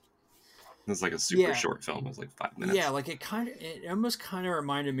 It was like a super short film. It was like 5 minutes. Yeah, like it almost kind of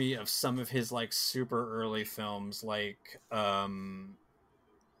reminded me of some of his like super early films. Like, I mean,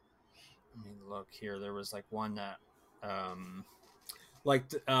 look here. There was like one that, like,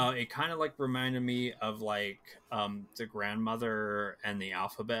 it kind of like reminded me of like The Grandmother and the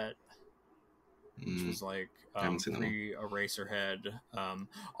Alphabet, which was like pre-Eraserhead.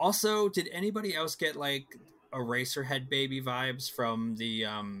 Also, did anybody else get like Eraserhead baby vibes from the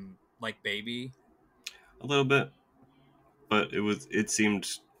like Baby? A little bit, but it seemed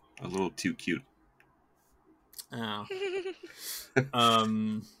a little too cute. Oh.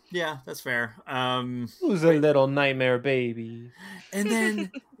 Yeah, that's fair. Who's a little nightmare baby? And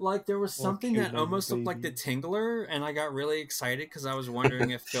then, like, there was something that almost looked like the Tingler, and I got really excited because I was wondering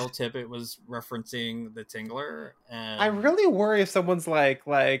if Phil Tippett was referencing the Tingler. And I really worry if someone's like,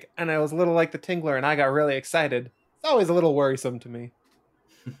 and I was a little like the Tingler, and I got really excited. It's always a little worrisome to me.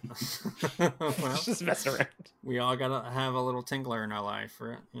 Well, just mess around. We all gotta have a little Tingler in our life,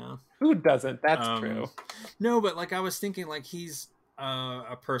 right? Yeah. Who doesn't? That's true. No, but like I was thinking, like he's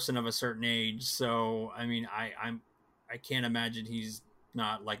a person of a certain age, so I mean, I can't imagine he's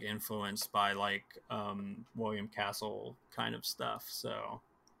not like influenced by like William Castle kind of stuff. So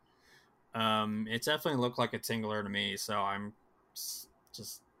it definitely looked like a Tingler to me. So I'm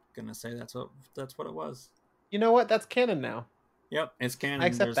just gonna say that's what it was. You know what? That's canon now. Yep, it's canon. I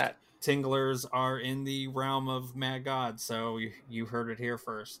accept that. Tinglers are in the realm of Mad God, so you heard it here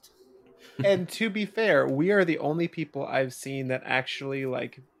first. And to be fair, we are the only people I've seen that actually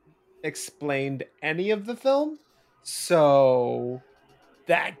like explained any of the film, so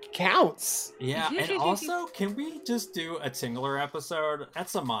that counts. Yeah, and also, can we just do a Tingler episode?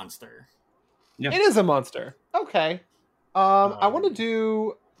 That's a monster. Yeah. It is a monster. Okay. I want to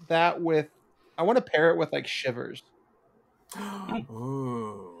do that with. I want to pair it with like Shivers.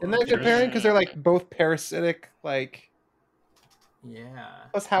 Ooh, Isn't that a good pairing? Because they're like both parasitic, like. yeah.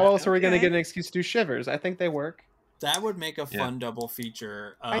 Plus, how else are we going to Okay. get an excuse to do Shivers? I think they work. That would make a fun double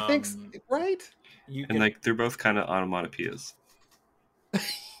feature. I think, right? You And like they're both kind of onomatopoeias.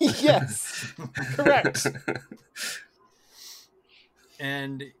 Yes, correct.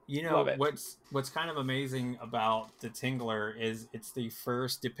 And you know what's kind of amazing about The Tingler is it's the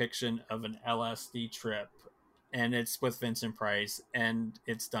first depiction of an LSD trip, and it's with Vincent Price, and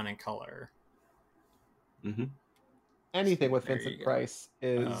it's done in color. Mm-hmm. Anything with There Vincent you go. Price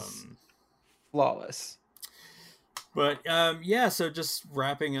is flawless. But yeah, so just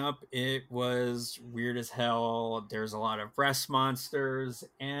wrapping up, it was weird as hell. There's a lot of breast monsters,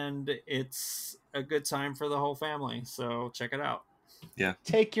 and it's a good time for the whole family. So check it out. Yeah.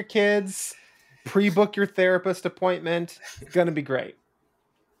 Take your kids, pre-book your therapist appointment. It's gonna be great.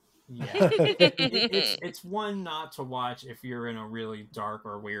 Yeah, it's one not to watch if you're in a really dark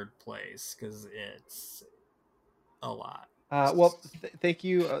or weird place, because it's a lot. Well, thank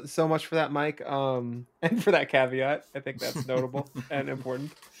you so much for that, Mike, and for that caveat. I think that's notable and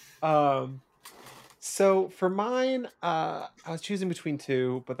important. So for mine, I was choosing between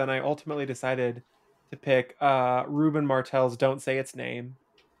two, but then I ultimately decided to pick Ruben Martell's "Don't Say Its Name."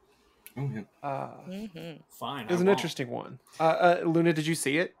 Oh yeah. Fine. It was an interesting one. Luna, did you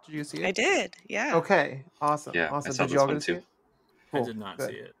see it? Did you see it? I did. Yeah. Okay. Awesome. Yeah, I Awesome. saw Did this you all one get to see too. it? I Cool. did not Good.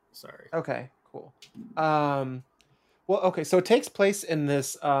 see it. Sorry. Okay. Cool. Well, okay. So it takes place in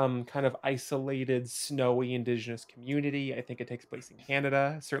this kind of isolated, snowy indigenous community. I think it takes place in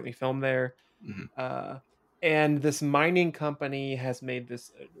Canada. Certainly filmed there. Mm-hmm. And this mining company has made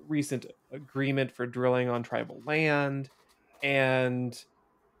this recent agreement for drilling on tribal land, and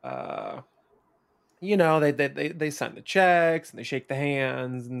you know, they sign the checks and they shake the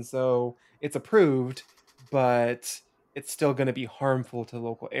hands, and so it's approved, but it's still going to be harmful to the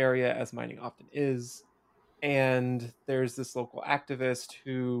local area, as mining often is. And there's this local activist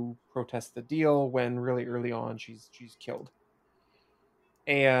who protests the deal when really early on she's killed.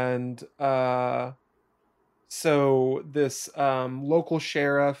 And so this local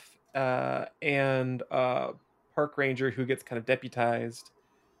sheriff and park ranger who gets kind of deputized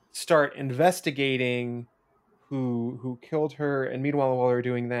start investigating who killed her. And meanwhile, while they're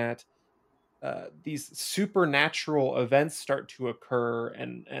doing that, these supernatural events start to occur,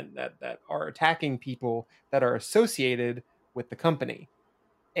 and that are attacking people that are associated with the company.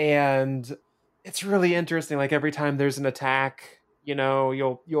 And it's really interesting. Like every time there's an attack, you know,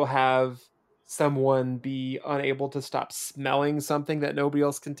 you'll have someone be unable to stop smelling something that nobody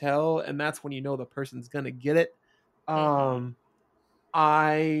else can tell, and that's when you know the person's gonna get it.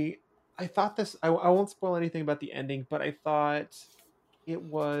 I thought this. I won't spoil anything about the ending, but I thought it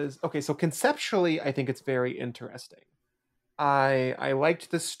was okay. So conceptually, I think it's very interesting. I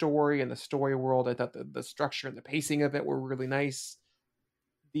liked the story and the story world. I thought the structure and the pacing of it were really nice.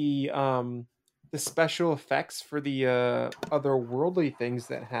 The special effects for the otherworldly things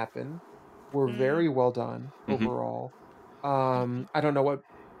that happen were very well done overall. I don't know what.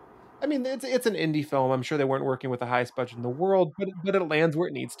 I mean, it's an indie film. I'm sure they weren't working with the highest budget in the world, but it lands where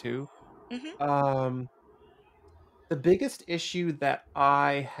it needs to. The biggest issue that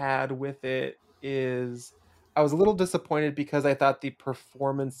I had with it is I was a little disappointed because I thought the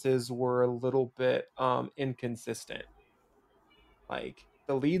performances were a little bit inconsistent. Like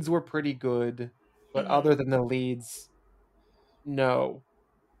the leads were pretty good, but other than the leads, no.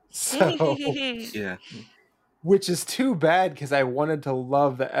 So Yeah. which is too bad because I wanted to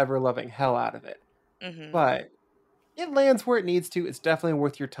love the ever loving hell out of it. But it lands where it needs to. It's definitely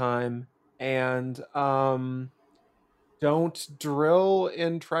worth your time. And don't drill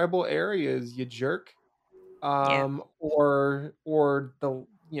in tribal areas, you jerk. Or the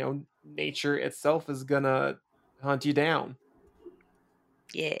nature itself is gonna hunt you down.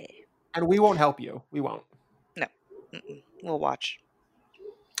 Yeah. And we won't help you. We won't. No. We'll watch.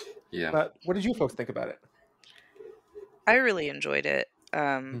 Yeah. But what did you folks think about it? I really enjoyed it.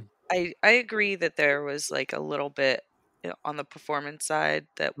 I agree that there was like a little bit on the performance side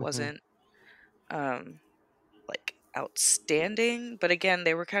that wasn't like outstanding, but again,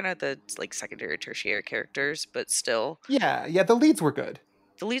 they were kind of the like secondary, tertiary characters, but still. Yeah, the leads were good.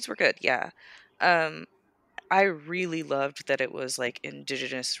 The leads were good, yeah. I really loved that it was like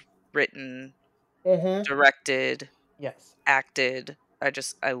indigenous written, directed, yes, acted.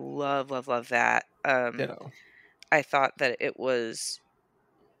 I love that. Ditto. I thought that it was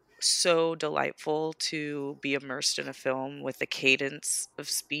so delightful to be immersed in a film with a cadence of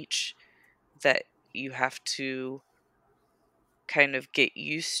speech that you have to kind of get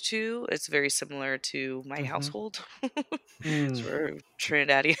used to. It's very similar to my household. So we're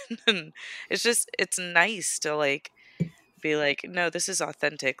Trinidadian, and it's nice to like be like, no, this is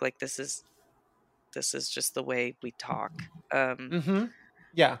authentic. Like this is just the way we talk.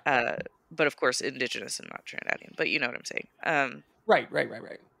 Yeah. But of course, indigenous and not Trinidadian. But you know what I'm saying. Right.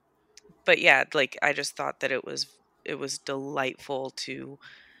 But yeah, like I just thought that it was delightful to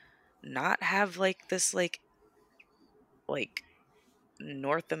not have like this like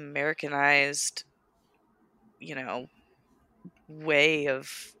North Americanized, you know, way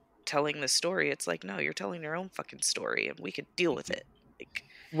of telling the story. It's like, no, you're telling your own fucking story, and we could deal with it. Like,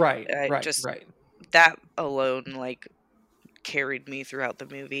 Right. That alone like carried me throughout the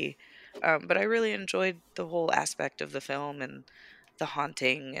movie. But I really enjoyed the whole aspect of the film, and the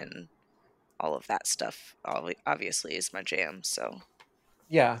haunting and all of that stuff. Obviously, is my jam. So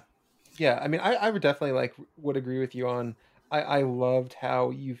yeah. I mean, I would definitely would agree with you on. I loved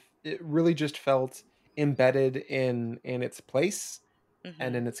how it really just felt embedded in its place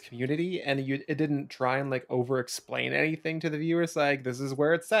and in its community, and it didn't try and over explain anything to the viewers. Like, this is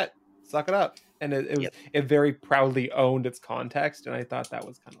where it's set, suck it up. And it very proudly owned its context, and I thought that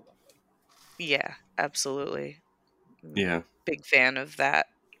was kind of lovely. Yeah, absolutely. Yeah, big fan of that.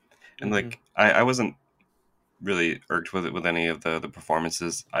 And I wasn't really irked with any of the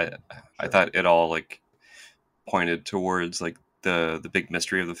performances. I thought it all pointed towards the big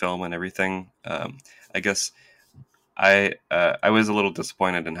mystery of the film and everything. I guess I was a little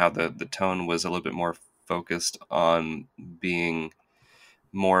disappointed in how the tone was a little bit more focused on being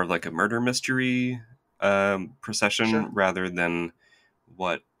more of a murder mystery procession rather than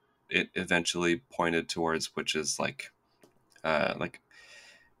what it eventually pointed towards, which is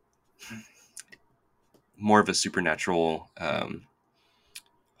more of a supernatural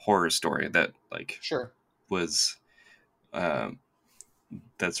horror story that was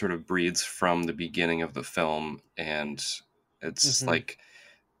that sort of breeds from the beginning of the film, and it's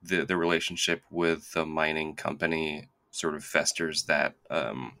the relationship with the mining company sort of festers that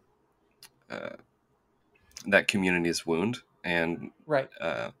that community's wound, and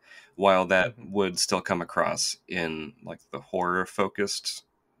while that would still come across in the horror focused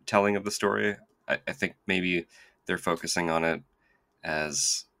telling of the story, I think maybe they're focusing on it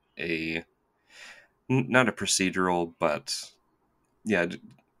as not a procedural, but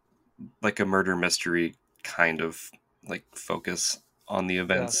a murder mystery kind of focus on the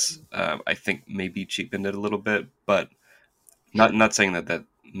events. I think maybe cheapened it a little bit, but not saying that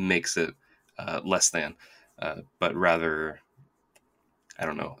makes it less than, but rather, I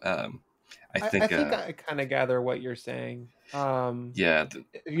don't know. I think I kind of gather what you're saying. If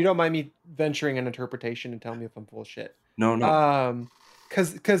you don't mind me venturing an interpretation and tell me if I'm full of shit. No.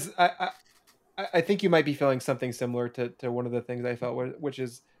 Because I think you might be feeling something similar to one of the things I felt, which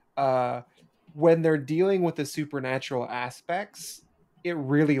is when they're dealing with the supernatural aspects, it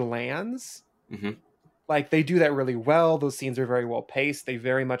really lands. They do that really well. Those scenes are very well paced. They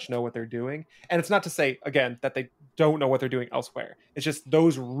very much know what they're doing. And it's not to say, again, that they don't know what they're doing elsewhere. It's just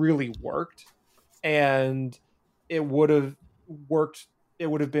those really worked. And it would have worked. It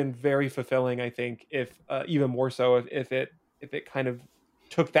would have been very fulfilling, I think, if even more so if it kind of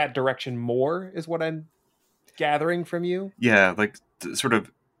took that direction more, is what I'm gathering from you. Yeah, sort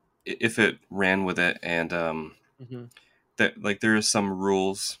of if it ran with it, and that there are some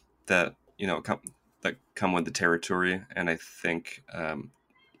rules that come with the territory, and I think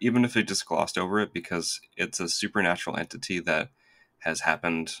even if they just glossed over it because it's a supernatural entity that has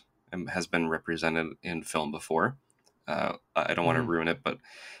happened and has been represented in film before. I don't want to ruin it, but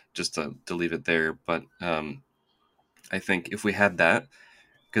just to leave it there. But I think if we had that,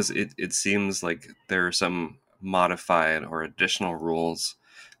 because it seems like there are some modified or additional rules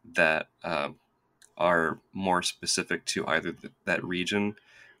that are more specific to either that region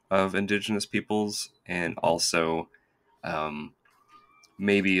of indigenous peoples, and also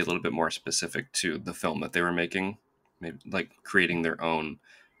maybe a little bit more specific to the film that they were making, maybe creating their own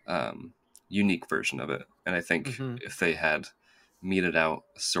unique version of it. And I think if they had meted out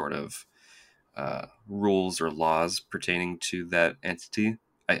sort of rules or laws pertaining to that entity,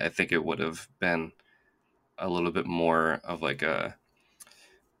 I think it would have been a little bit more of an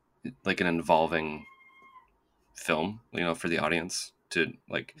involving film, for the audience to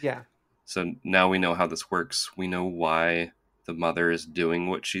So now we know how this works. We know why the mother is doing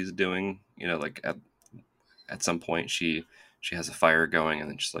what she's doing. At some point she has a fire going, and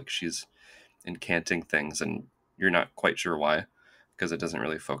then she's incanting things, and you're not quite sure why, because it doesn't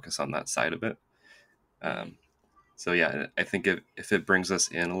really focus on that side of it. So yeah, I think if it brings us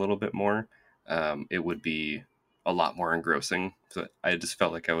in a little bit more, it would be a lot more engrossing. So I just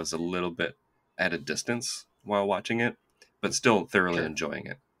felt like I was a little bit at a distance while watching it, but still thoroughly enjoying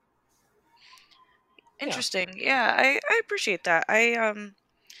it. Interesting. Yeah, I appreciate that. I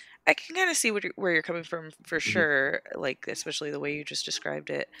can kind of see where you're coming from for sure. Like, especially the way you just described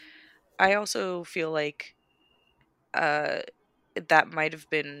it. I also feel like that might have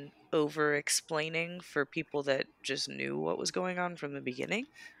been over explaining for people that just knew what was going on from the beginning.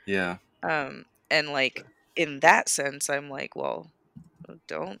 Yeah. And like in that sense, I'm like, well,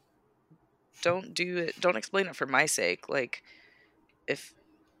 don't do it. Don't explain it for my sake. Like, if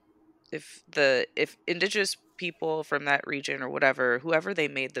indigenous people from that region or whatever, whoever they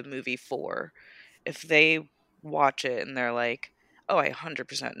made the movie for, if they watch it and they're like, oh, I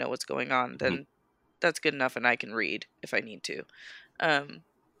 100% know what's going on, then that's good enough, and I can read if I need to.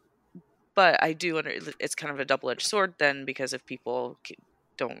 But I do it's kind of a double-edged sword then, because if people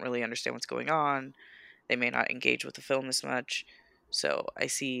don't really understand what's going on, they may not engage with the film as much. So I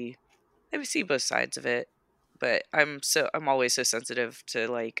see both sides of it, but I'm always so sensitive to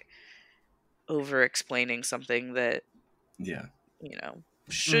like over explaining something that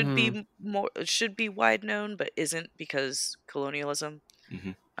should be wide known but isn't, because colonialism.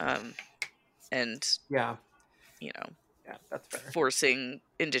 And that's fair. Forcing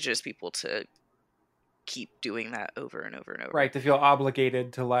indigenous people to keep doing that over and over and over, right, to feel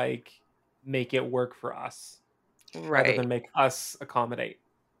obligated to like make it work for us, rather than make us accommodate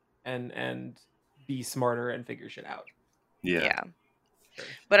and be smarter and figure shit out. Yeah.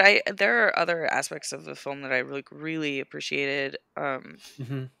 But there are other aspects of the film that I really appreciated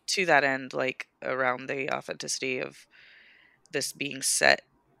to that end, like around the authenticity of this being set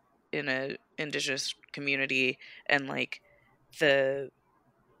in a indigenous community, and like the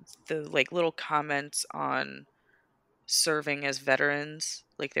like little comments on serving as veterans,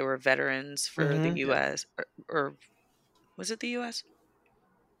 like they were veterans for the US or was it the US?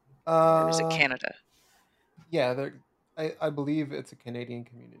 Or was it Canada? Yeah, I believe it's a Canadian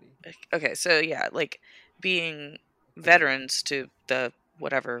community. Okay, so yeah, like being veterans to the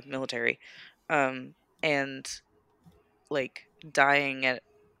whatever military, and like dying at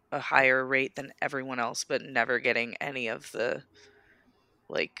a higher rate than everyone else, but never getting any of the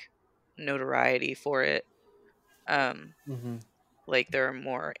like notoriety for it. Like there are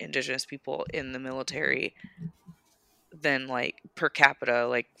more indigenous people in the military than like per capita,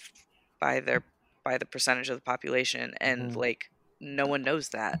 like by the percentage of the population, and like no one knows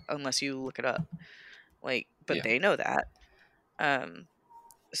that unless you look it up. Like, but they know that.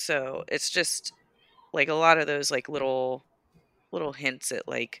 So it's just like a lot of those like little hints at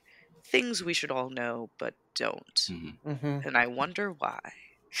like things we should all know but don't. And I wonder why.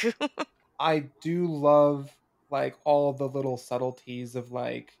 I do love like all the little subtleties of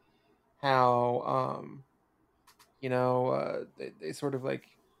like how they sort of like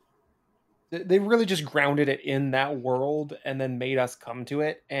they really just grounded it in that world and then made us come to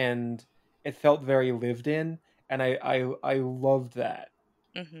it, and it felt very lived in, and I loved that.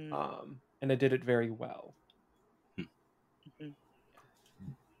 And it did it very well.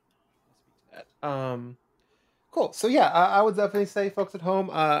 Cool. So yeah, I would definitely say, folks at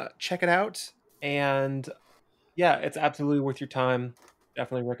home, check it out, and yeah, it's absolutely worth your time.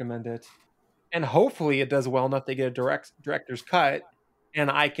 Definitely recommend it, and hopefully it does well enough to get a director's cut, and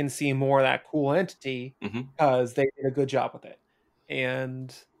I can see more of that cool entity, because they did a good job with it,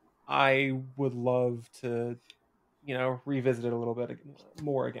 and I would love to, revisit it a little bit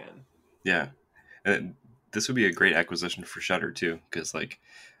more again. Yeah, this would be a great acquisition for Shudder too, because like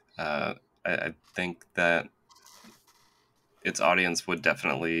I think that its audience would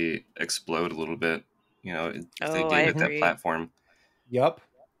definitely explode a little bit, if they do hit that platform. Yep.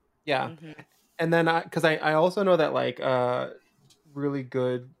 Yeah. And then because I also know that like really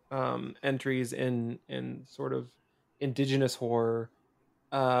good entries in sort of indigenous horror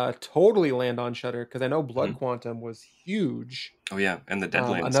totally land on Shudder, because I know Blood Quantum was huge. Oh yeah, and the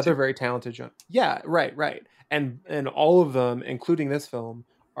Deadlands, another very talented yeah, right. And all of them, including this film,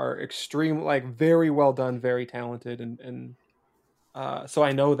 are very well done, very talented, and so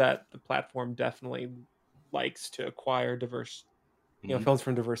I know that the platform definitely likes to acquire diverse films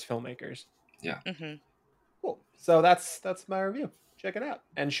from diverse filmmakers. Yeah. Cool. So that's my review. Check it out.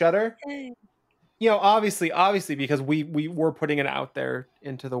 And Shudder, obviously because we were putting it out there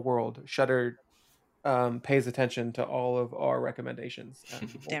into the world, Shudder pays attention to all of our recommendations, and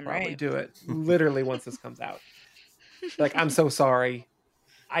we'll probably do it literally once this comes out. Like, I'm so sorry,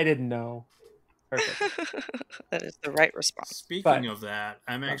 I didn't know. Perfect. That is the right response. Speaking of that,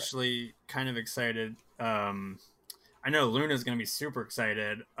 I'm actually kind of excited. I know Luna's going to be super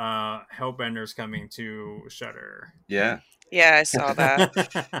excited. Hellbender's coming to Shudder. Yeah. Yeah, I saw that.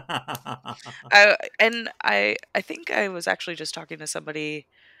 I think I was actually just talking to somebody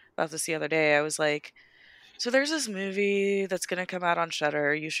about this the other day. I was like, so there's this movie that's going to come out on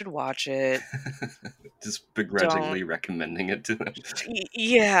Shudder. You should watch it. Just begrudgingly recommending it to them.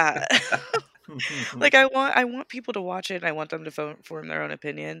 Yeah. Like I want people to watch it, and I want them to form their own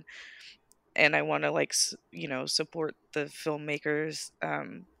opinion, and I want to like support the filmmakers,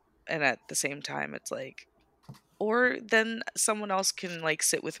 and at the same time it's like, or then someone else can like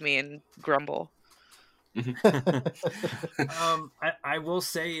sit with me and grumble. I will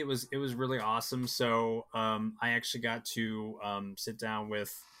say it was really awesome. So I actually got to sit down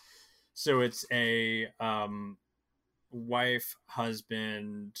with, so it's a wife,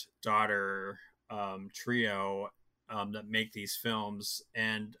 husband, daughter trio that make these films,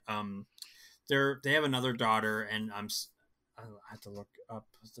 and they have another daughter, and I have to look up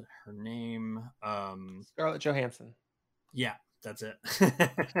her name. Scarlett Johansson. Yeah, that's it.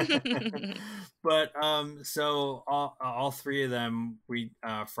 But so all three of them, we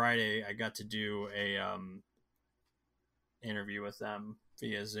Friday I got to do a interview with them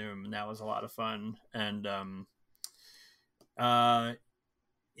via Zoom, and that was a lot of fun. And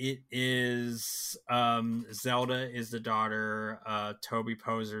it is Zelda is the daughter, Toby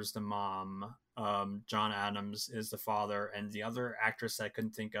Poser's the mom, John Adams is the father, and the other actress I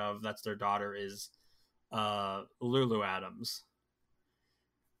couldn't think of that's their daughter is Lulu Adams.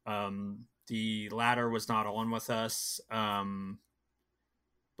 The latter was not on with us,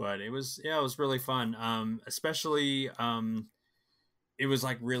 but it was really fun. Especially it was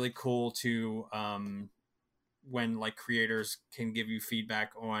like really cool to when like creators can give you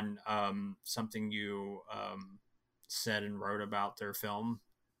feedback on something you said and wrote about their film.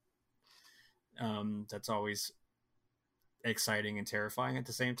 That's always exciting and terrifying at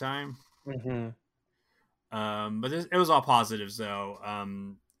the same time. Mm-hmm. But it was all positives though.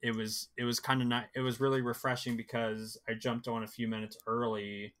 It was kind of not. It was really refreshing because I jumped on a few minutes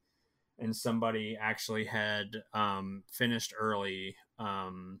early, and somebody actually had finished early.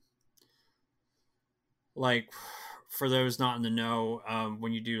 Like for those not in the know,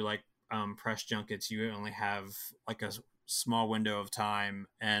 when you do like press junkets, you only have like a small window of time,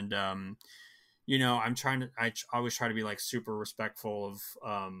 and I always try to be like super respectful of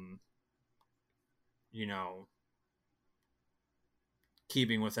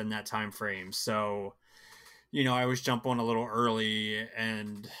keeping within that time frame. So I always jump on a little early,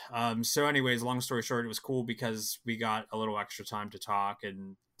 and so anyways, long story short, it was cool because we got a little extra time to talk,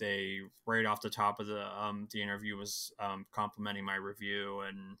 and they right off the top of the interview was complimenting my review,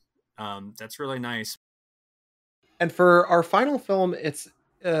 and that's really nice. And for our final film, it's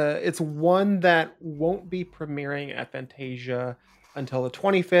one that won't be premiering at Fantasia until the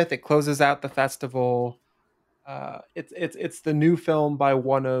 25th. It closes out the festival. It's the new film by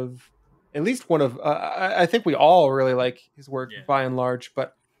at least one of I think we all really like his work by and large,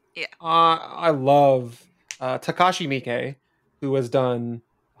 but I love Takashi Miike, who has done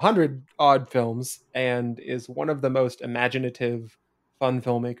 100 odd films and is one of the most imaginative, fun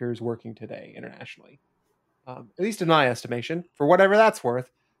filmmakers working today internationally, at least in my estimation, for whatever that's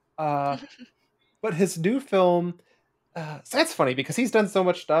worth. But his new film, so that's funny because he's done so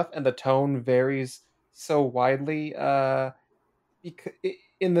much stuff and the tone varies so widely,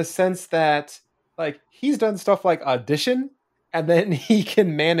 in the sense that like he's done stuff like Audition, and then he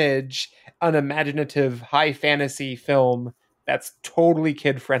can manage an imaginative high fantasy film that's totally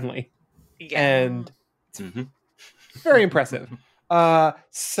kid friendly, and it's very impressive.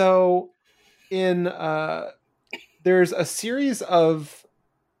 So in there's a series of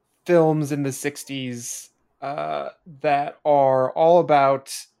films in the 60s that are all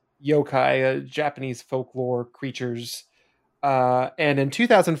about yokai, Japanese folklore creatures. And in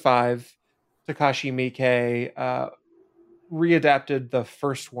 2005, Takashi Miike readapted the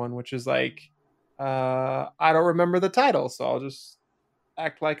first one, which is like, I don't remember the title, so I'll just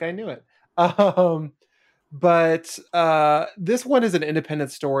act like I knew it. But this one is an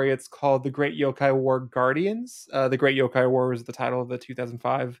independent story. It's called The Great Yokai War Guardians. The Great Yokai War was the title of the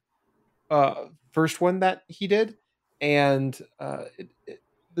 2005 first one that he did. And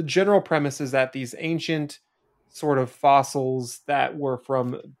the general premise is that these ancient sort of fossils that were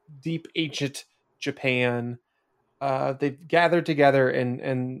from deep ancient Japan, they've gathered together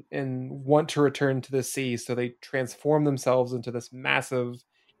and want to return to the sea, so they transform themselves into this massive,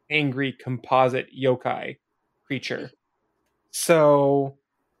 angry composite yokai creature. So,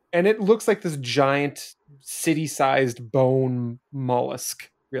 and it looks like this giant city-sized bone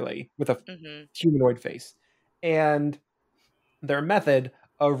mollusk, really, with a humanoid face. And their method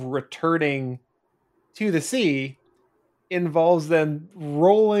of returning to the sea involves them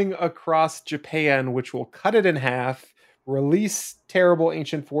rolling across Japan, which will cut it in half, release terrible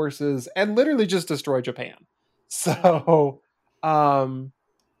ancient forces, and literally just destroy Japan. So,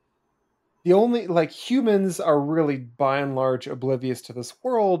 the only humans are really by and large oblivious to this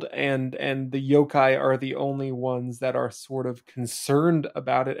world, and the yokai are the only ones that are sort of concerned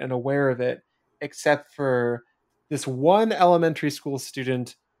about it and aware of it, except for this one elementary school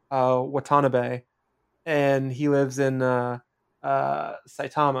student, Watanabe, and he lives in Saitama,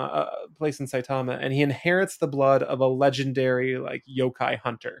 a place in Saitama, and he inherits the blood of a legendary yokai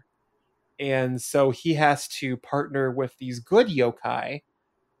hunter, and so he has to partner with these good yokai,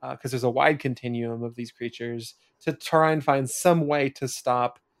 because there's a wide continuum of these creatures, to try and find some way to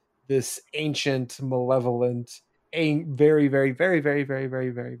stop this ancient, malevolent, very, very, very, very, very, very,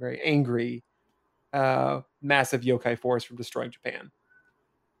 very, very angry, massive yokai force from destroying Japan.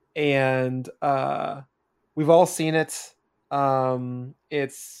 And we've all seen it.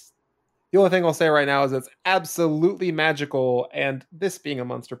 It's the only thing I'll say right now is it's absolutely magical. And this being a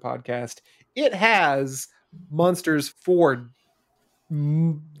monster podcast, it has monsters for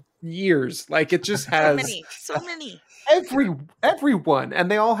years. It just has so many everyone,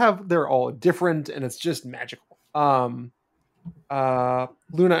 and they're all different, and it's just magical. Luna,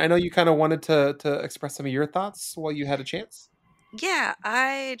 I know you kind of wanted to express some of your thoughts while you had a chance. Yeah,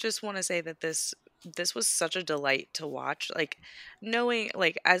 I just want to say that this was such a delight to watch. Knowing,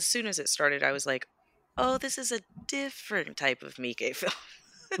 as soon as it started, I was like, oh, this is a different type of Miike film.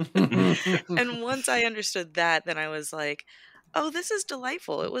 And once I understood that, then I was like, oh, this is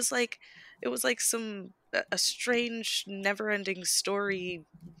delightful. It was like a strange, never-ending story,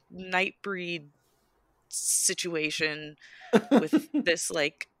 Nightbreed situation with this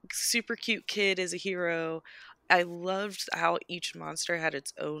super cute kid as a hero. I loved how each monster had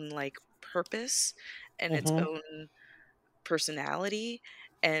its own purpose and its own personality,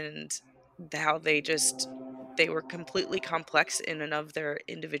 and how they were completely complex in and of their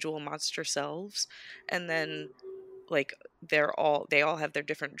individual monster selves. And then they all have their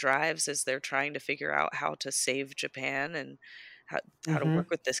different drives as they're trying to figure out how to save Japan and how to work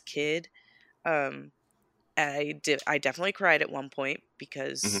with this kid. I definitely cried at one point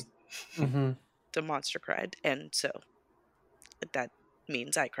because the monster cried, and so that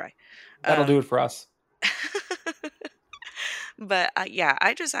means I cry. That'll do it for us. But yeah,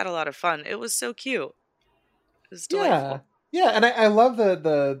 I just had a lot of fun. It was so cute. It was delightful. Yeah, and I love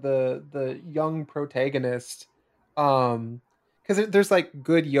the young protagonist, because there's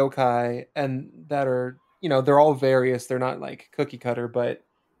good yokai, and that are, they're all various. They're not cookie cutter, but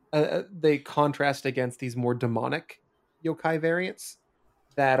they contrast against these more demonic yokai variants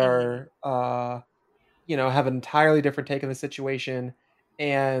that are have an entirely different take on the situation.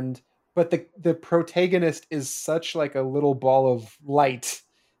 But the protagonist is such a little ball of light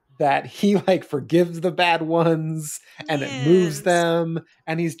that he forgives the bad ones and it moves them,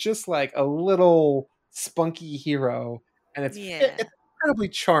 and he's just a little spunky hero, and it's incredibly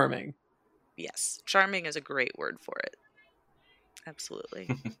charming. Yes, charming is a great word for it. Absolutely.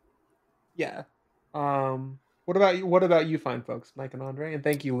 Yeah. What about you fine folks, Mike and Andre? And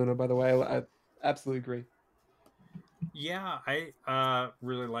thank you, Luna, by the way. I absolutely agree. Yeah, I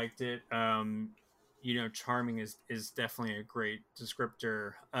really liked it. Charming is definitely a great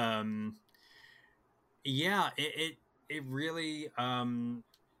descriptor. Yeah, it really,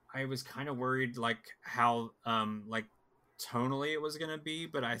 I was kind of worried how tonally it was gonna be,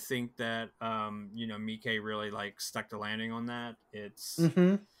 but I think that Miike really stuck the landing on that. It's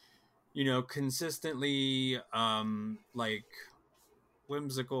consistently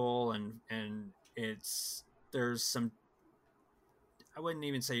whimsical, and there's some, I wouldn't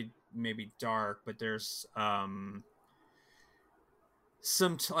even say maybe dark, but there's some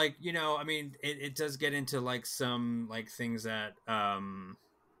I mean, it does get into some things that are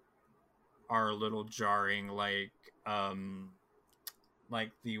a little jarring,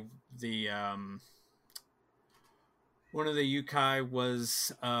 the one of the yokai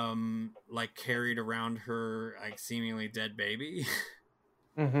was carried around her seemingly dead baby.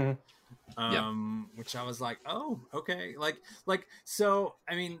 Which I was like, oh, okay, so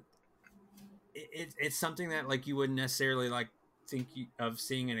I mean, it's something that you wouldn't necessarily think of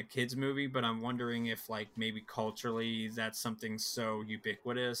seeing in a kids movie, but I'm wondering if maybe culturally that's something so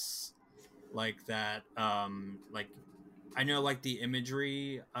ubiquitous that. I know the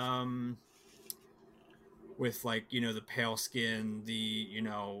imagery with the pale skin, the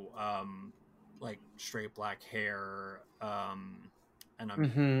straight black hair, and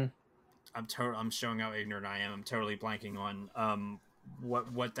I'm I'm showing how ignorant I am. I'm totally blanking on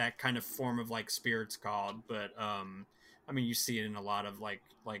what that kind of form of like spirit's called, but I mean, you see it in a lot of like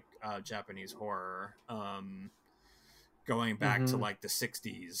Japanese horror, going back to like the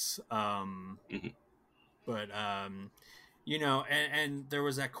 60s. But you know, and there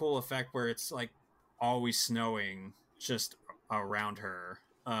was that cool effect where it's like always snowing just around her.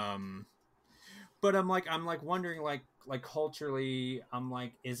 But I'm like wondering like culturally, I'm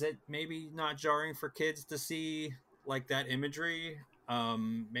like, is it maybe not jarring for kids to see like that imagery?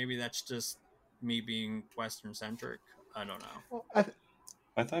 Maybe that's just me being Western centric. I don't know. Well,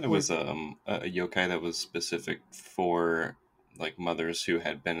 I thought it was a yokai that was specific for like mothers who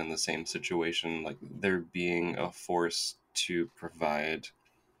had been in the same situation, like there being a force to provide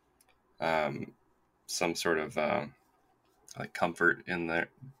some sort of like comfort in there,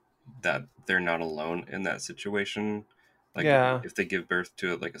 that they're not alone in that situation. Like if they give birth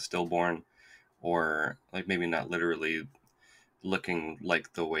to it like a stillborn, or like maybe not literally looking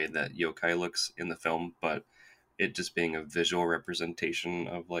like the way that yokai looks in the film, but it just being a visual representation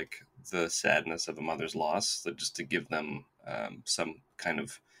of like the sadness of a mother's loss, so just to give them some kind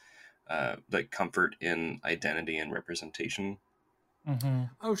of like comfort in identity and representation.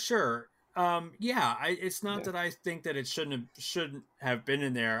 Oh sure. Yeah, it's not that I think that it shouldn't have been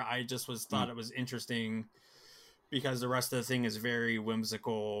in there. I just thought it was interesting because the rest of the thing is very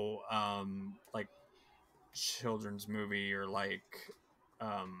whimsical, like children's movie, or like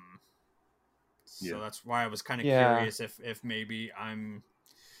so that's why I was kind of curious if maybe I'm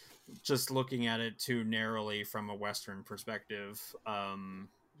just looking at it too narrowly from a Western perspective.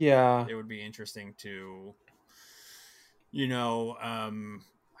 It would be interesting to, you know,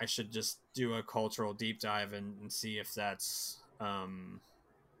 I should just do a cultural deep dive and see if that's,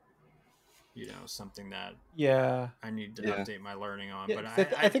 you know, something that I need to update my learning on. But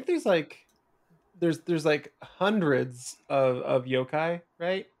I think there's like there's like hundreds of yokai,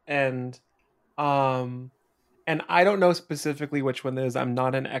 right? And I don't know specifically which one it is. I'm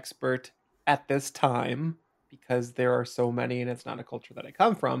not an expert at this time because there are so many and it's not a culture that I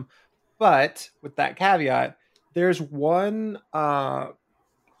come from. But with that caveat, there's one called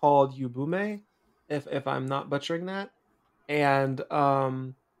Yubume, if I'm not butchering that. And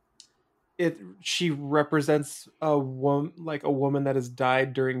she represents a woman that has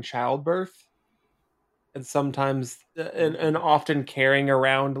died during childbirth, and sometimes and often carrying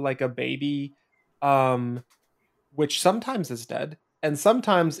around like a baby, which sometimes is dead, and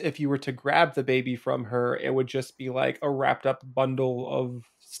sometimes if you were to grab the baby from her, it would just be like a wrapped up bundle of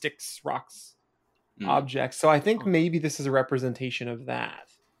sticks, rocks, objects. So I think maybe this is a representation of that.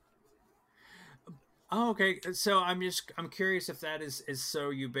 Oh, okay. So I'm curious if that is so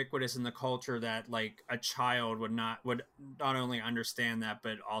ubiquitous in the culture that like a child would not only understand that,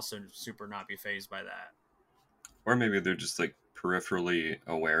 but also super not be fazed by that. Or maybe they're just like peripherally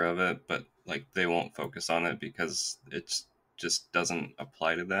aware of it, but like they won't focus on it because it just doesn't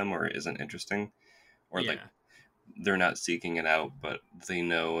apply to them or isn't interesting, or like they're not seeking it out, but they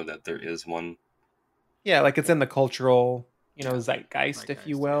know that there is one. Yeah, like it's in the cultural, you know, zeitgeist, if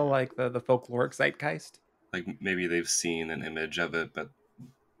you will, like the folkloric zeitgeist. Like maybe they've seen an image of it, but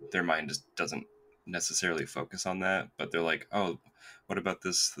their mind just doesn't necessarily focus on that. But they're like, oh, what about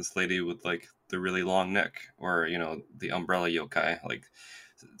this lady with like the really long neck, or you know, the umbrella yokai, like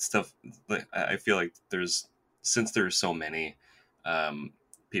stuff. Like I feel like since there's so many,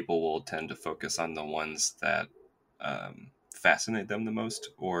 people will tend to focus on the ones that fascinate them the most,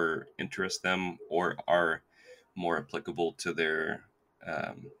 or interest them, or are more applicable to their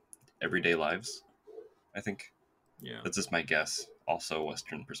everyday lives. I think that's just my guess. Also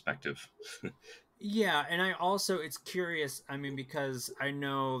Western perspective. Yeah, and I also, it's curious, I mean, because I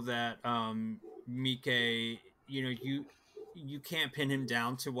know that Mike, you know, you can't pin him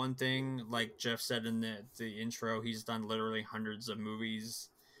down to one thing. Like Jeff said in the intro, he's done literally hundreds of movies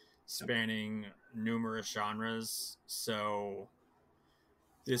spanning numerous genres. So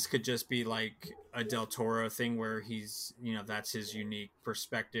this could just be like a Del Toro thing where he's, you know, that's his unique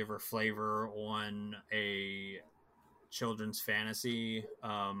perspective or flavor on a children's fantasy.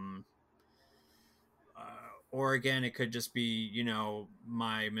 Or again, it could just be, you know,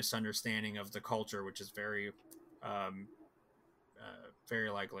 my misunderstanding of the culture, which is very, very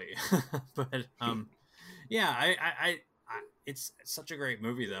likely. But yeah, I it's such a great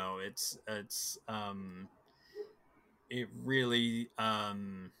movie though. It's it really, I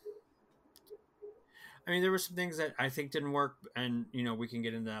mean, there were some things that I think didn't work, and you know, we can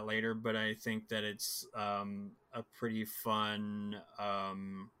get into that later. But I think that it's a pretty fun,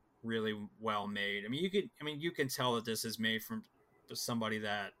 really well made. I mean, you can tell that this is made from somebody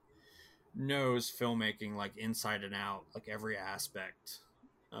that knows filmmaking like inside and out, like every aspect.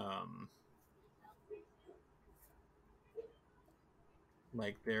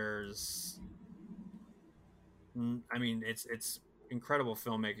 Like there's, I mean, it's incredible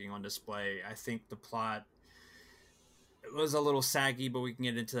filmmaking on display. I think the plot, it was a little saggy, but we can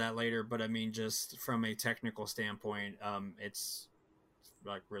get into that later. But I mean, just from a technical standpoint, it's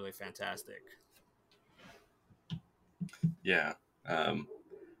like really fantastic. Yeah. I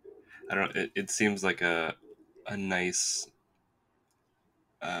don't know. It seems like a nice,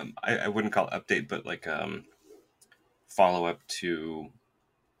 I wouldn't call it update, but like follow up to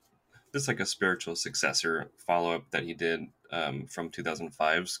this, like a spiritual successor follow up that he did from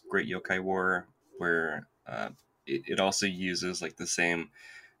 2005's Great Yokai War, where it also uses like the same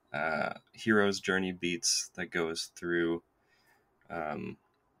hero's journey beats that goes through,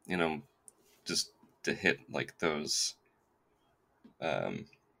 you know, just to hit like those. What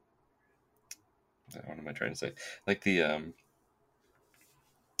am I trying to say? Like the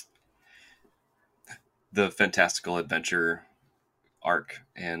fantastical adventure arc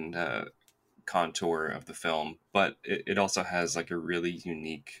and contour of the film, but it also has like a really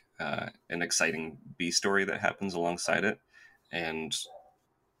unique and exciting B story that happens alongside it, and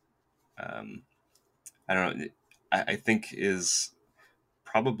I don't know. I think is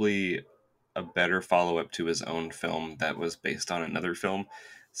probably a better follow up to his own film that was based on another film.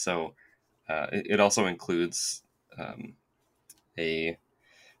 So it also includes a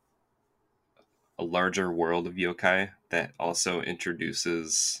larger world of yokai that also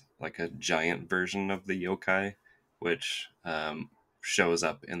introduces like a giant version of the yokai, which shows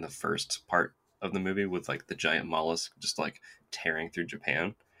up in the first part of the movie with like the giant mollusk just like tearing through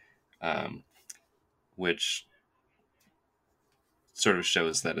Japan, which sort of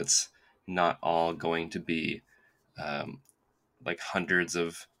shows that it's not all going to be like hundreds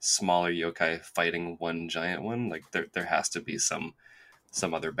of smaller yokai fighting one giant one. Like there has to be some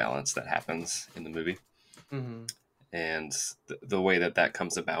other balance that happens in the movie. Mm-hmm. And the way that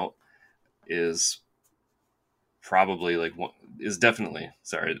comes about is probably like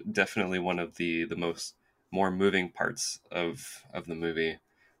definitely one of the more moving parts of the movie,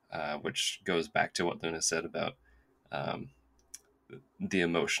 which goes back to what Luna said about the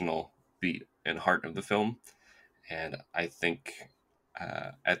emotional beat and heart of the film. And I think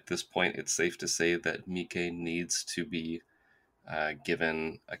at this point it's safe to say that Miike needs to be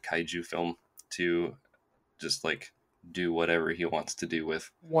given a kaiju film to just like do whatever he wants to do with.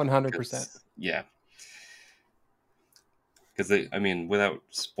 100%. Yeah. Because I mean, without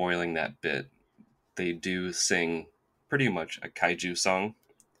spoiling that bit, they do sing pretty much a kaiju song.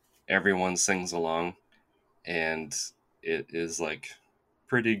 Everyone sings along, and it is like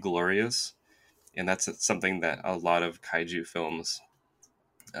pretty glorious. And that's something that a lot of kaiju films,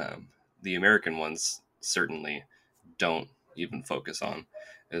 the American ones certainly don't even focus on.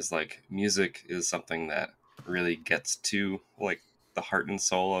 Is like music is something that really gets to like the heart and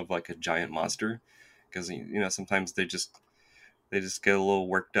soul of like a giant monster, because sometimes they just get a little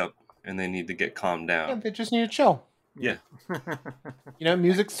worked up and they need to get calmed down. Yeah, they just need to chill. Yeah.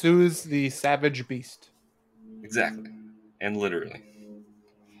 Music soothes the savage beast. Exactly. And literally.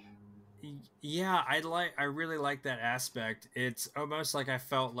 Yeah, I really like that aspect. It's almost like I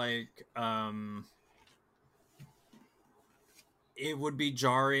felt like it would be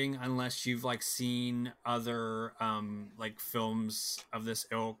jarring unless you've like seen other like films of this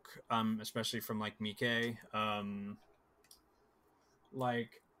ilk, especially from like Miike.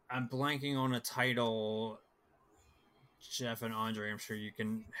 Like I'm blanking on a title. Jeff and Andre, I'm sure you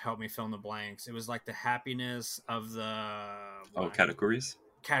can help me fill in the blanks. It was like the happiness of the Katakuris?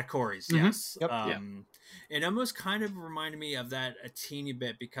 Katakuris, Mm-hmm. yes. Yep. It almost kind of reminded me of that a teeny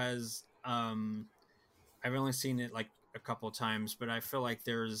bit because I've only seen it like a couple of times, but I feel like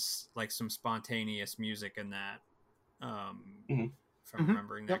there's like some spontaneous music in that. If I'm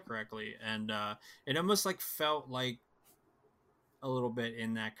remembering that correctly. And it almost like felt like a little bit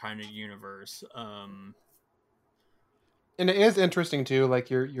in that kind of universe. And it is interesting too, like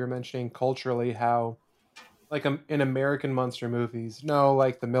you're mentioning culturally how, like in American monster movies,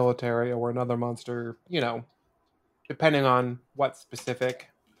 like the military or another monster, depending on what specific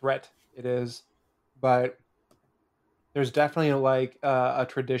threat it is, but there's definitely like a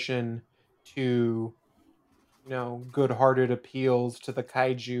tradition to, good-hearted appeals to the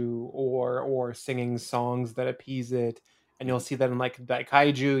kaiju or singing songs that appease it. And you'll see that in like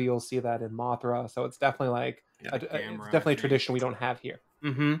Daikaiju, you'll see that in Mothra. So it's definitely like it's definitely a tradition we don't have here.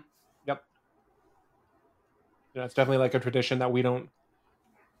 Mm-hmm. Yep. It's definitely like a tradition that we don't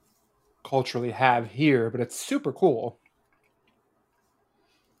culturally have here, but it's super cool.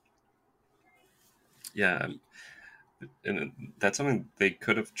 Yeah, and that's something they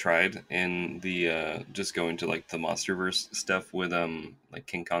could have tried in the just going to like the MonsterVerse stuff with like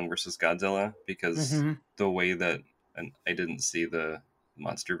King Kong versus Godzilla, because the way that, and I didn't see the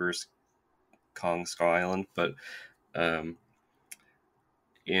MonsterVerse Kong Skull Island, but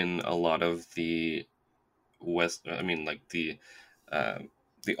in a lot of the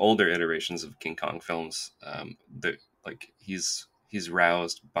the older iterations of King Kong films, like he's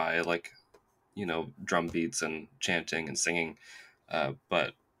roused by like, you know, drum beats and chanting and singing,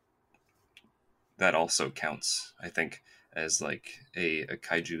 but that also counts, I think, as like a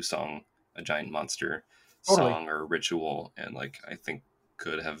kaiju song, a giant monster song or ritual, and like I think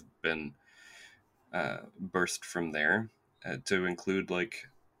could have been burst from there to include like,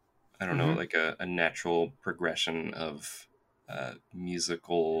 I don't know, like a natural progression of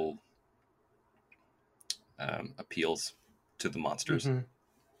musical appeals to the monsters.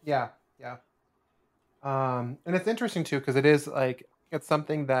 Yeah. And it's interesting too, because it is like, it's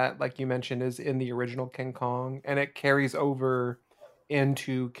something that, like you mentioned, is in the original King Kong, and it carries over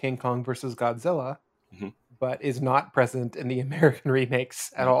into King Kong versus Godzilla, but is not present in the American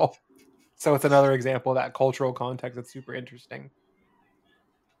remakes at all. So it's another example of that cultural context that's super interesting.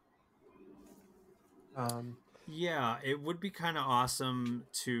 Yeah, it would be kind of awesome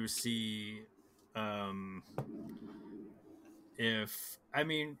to see if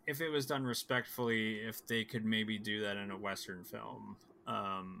it was done respectfully, if they could maybe do that in a Western film,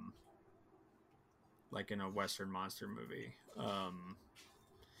 like in a Western monster movie,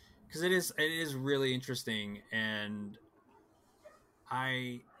 because it is really interesting, and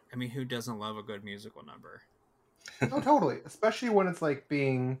I mean, who doesn't love a good musical number? Oh, totally. Especially when it's like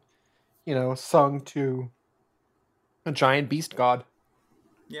being, you know, sung to a giant beast god.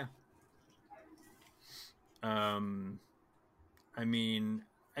 Yeah. I mean,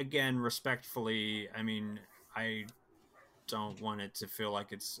 again, respectfully, I mean, I don't want it to feel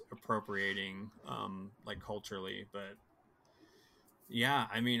like it's appropriating, like culturally, but yeah,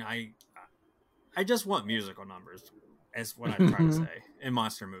 I mean, I just want musical numbers, is what I'm trying to say, in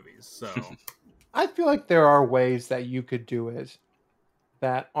monster movies. So I feel like there are ways that you could do it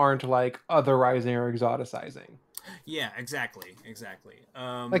that aren't like otherizing or exoticizing. Yeah, exactly.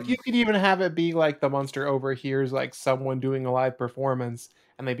 Like you could even have it be like the monster overhears like someone doing a live performance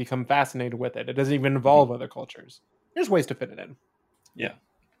and they become fascinated with it. It doesn't even involve other cultures. There's ways to fit it in. Yeah.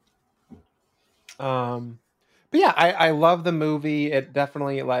 But yeah, I love the movie. It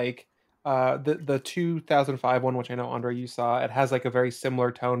definitely like the 2005 one, which I know Andre you saw, it has like a very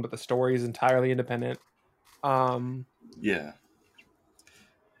similar tone, but the story is entirely independent. Yeah.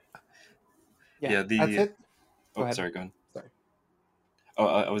 That's it. Go on. Sorry. Oh,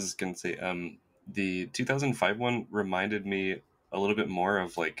 I was just gonna say, the 2005 one reminded me a little bit more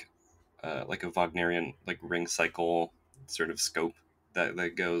of like a Wagnerian like ring cycle sort of scope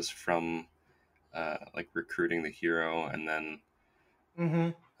that goes from like recruiting the hero and then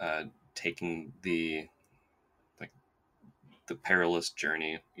taking the perilous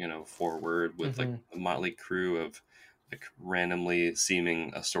journey, you know, forward with like a motley crew of like randomly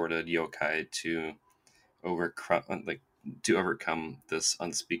seeming assorted yokai to overcome this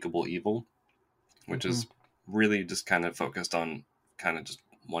unspeakable evil, which is really just kind of focused on kind of just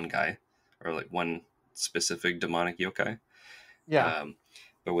one guy or like one specific demonic yokai.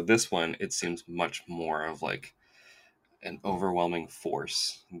 But with this one, it seems much more of like an overwhelming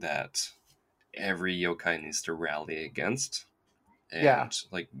force that every yokai needs to rally against and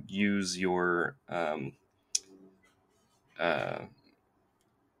like use your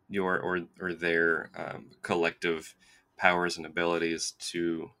or their collective powers and abilities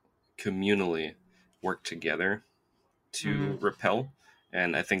to communally work together to repel.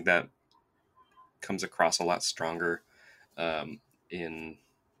 And I think that comes across a lot stronger in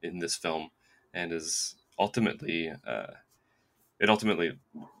this film, and is ultimately it ultimately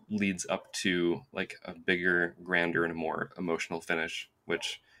leads up to like a bigger, grander, and more emotional finish,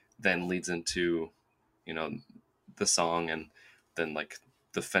 which then leads into, you know, the song and then like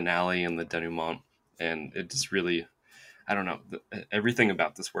the finale and the denouement. And it just really, I don't know, everything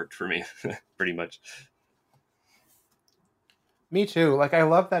about this worked for me pretty much. Me too. Like I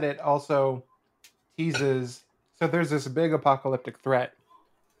love that it also teases, so there's this big apocalyptic threat,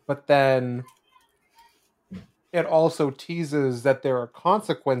 but then it also teases that there are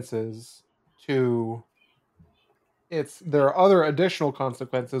consequences to there are other additional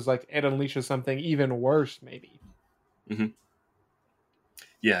consequences, like it unleashes something even worse maybe.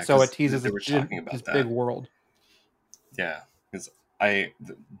 Yeah, so it teases they were talking about this that big world. Yeah, because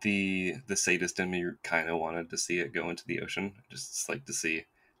the sadist in me kind of wanted to see it go into the ocean, just like to see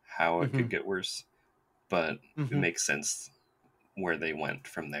how it could get worse. but it makes sense where they went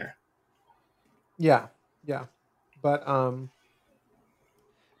from there. Yeah, but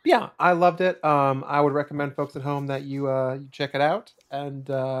yeah, I loved it. I would recommend folks at home that you check it out, and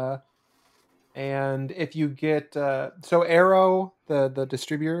if you get so Arrow, the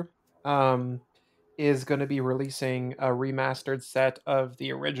distributor, is going to be releasing a remastered set of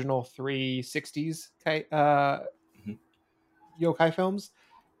the original 360s yokai films,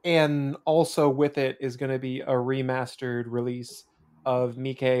 and also with it is going to be a remastered release of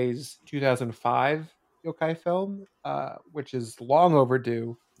Miike's 2005 yokai film, which is long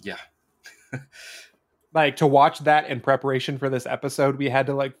overdue. Yeah. Like, to watch that in preparation for this episode, we had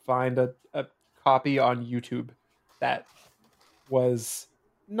to like find a copy on YouTube that was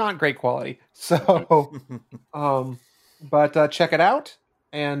not great quality. So, but check it out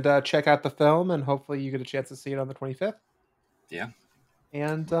and check out the film, and hopefully you get a chance to see it on the 25th. Yeah.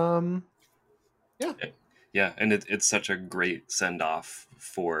 And yeah, and it's such a great send off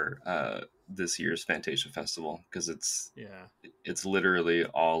for this year's Fantasia Festival, because it's literally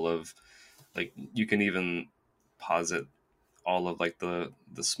all of, like, you can even posit all of like the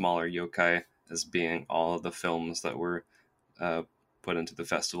smaller yokai as being all of the films that were put into the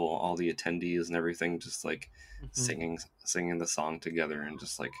festival, all the attendees and everything, just like singing the song together, and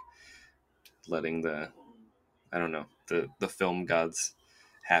just like letting the film gods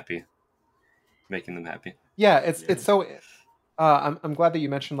happy, making them happy. Yeah, it's so I'm glad that you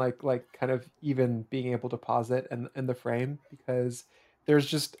mentioned like kind of even being able to pause it and the frame, because there's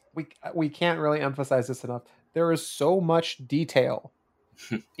just we can't really emphasize this enough. There is so much detail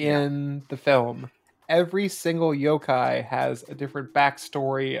in the film. Every single yokai has a different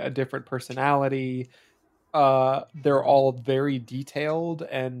backstory, a different personality. They're all very detailed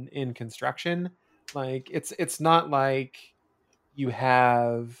and in construction. Like, it's not like you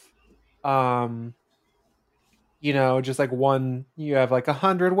have just like you have like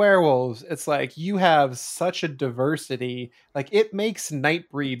 100 werewolves. It's like you have such a diversity. Like, it makes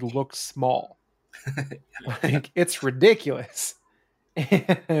Nightbreed look small. Like, it's ridiculous.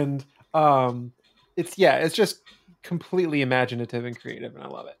 And it's just completely imaginative and creative, and I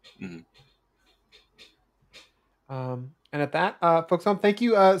love it. And at that, folks, thank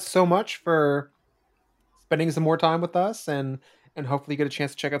you so much for spending some more time with us, and hopefully get a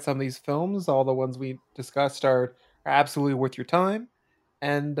chance to check out some of these films. All the ones we discussed are absolutely worth your time.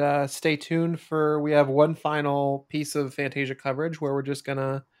 And stay tuned we have one final piece of Fantasia coverage where we're just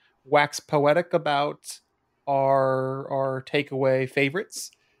gonna wax poetic about our takeaway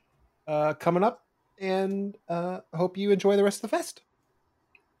favorites coming up, and hope you enjoy the rest of the fest.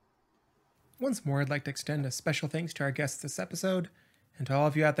 Once more, I'd like to extend a special thanks to our guests this episode, and to all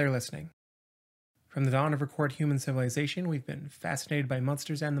of you out there listening. From the dawn of recorded human civilization, we've been fascinated by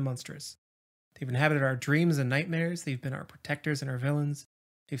monsters and the monstrous. They've inhabited our dreams and nightmares, they've been our protectors and our villains,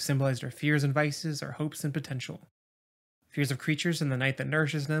 they've symbolized our fears and vices, our hopes and potential. Fears of creatures and the night that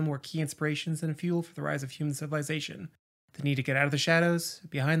nourishes them were key inspirations and fuel for the rise of human civilization, the need to get out of the shadows,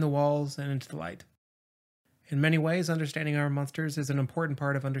 behind the walls, and into the light. In many ways, understanding our monsters is an important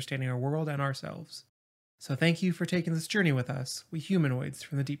part of understanding our world and ourselves. So thank you for taking this journey with us, we humanoids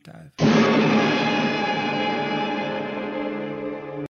from the Deep Dive.